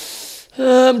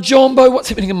 Jombo, what's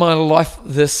happening in my life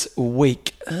this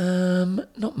week?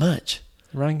 Not much.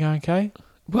 Running going okay?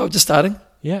 Well, just starting.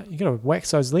 Yeah, you got to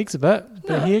wax those legs a bit.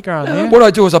 Bit of hair growing there. What I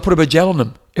do is I put a bit of gel on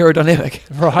them, aerodynamic.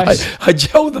 Right. I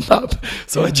gel them up.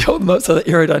 So I gel them up so they're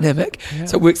aerodynamic. Yeah.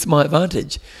 So it works to my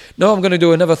advantage. No, I'm going to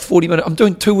do another 40 minutes. I'm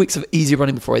doing 2 weeks of easy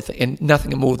running before I think, and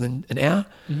nothing more than an hour.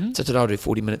 Mm-hmm. So today I'll do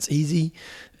 40 minutes easy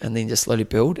and then just slowly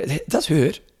build. It does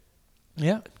hurt.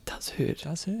 Yeah. It does hurt. It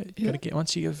does hurt. You Yeah. got to get,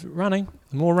 once you're running,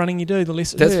 the more running you do, the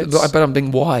less it hurts. But I'm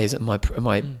being wise in my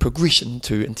progression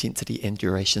to intensity and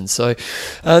duration. So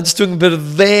just doing a bit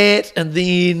of that, and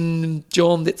then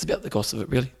John, that's about the gossip of it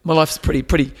really. My life's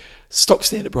pretty stock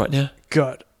standard right now.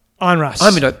 Good. I'm Russ.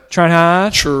 I'm Mino. Train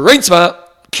hard. Train smart.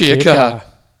 Kia Kia kaha. kaha.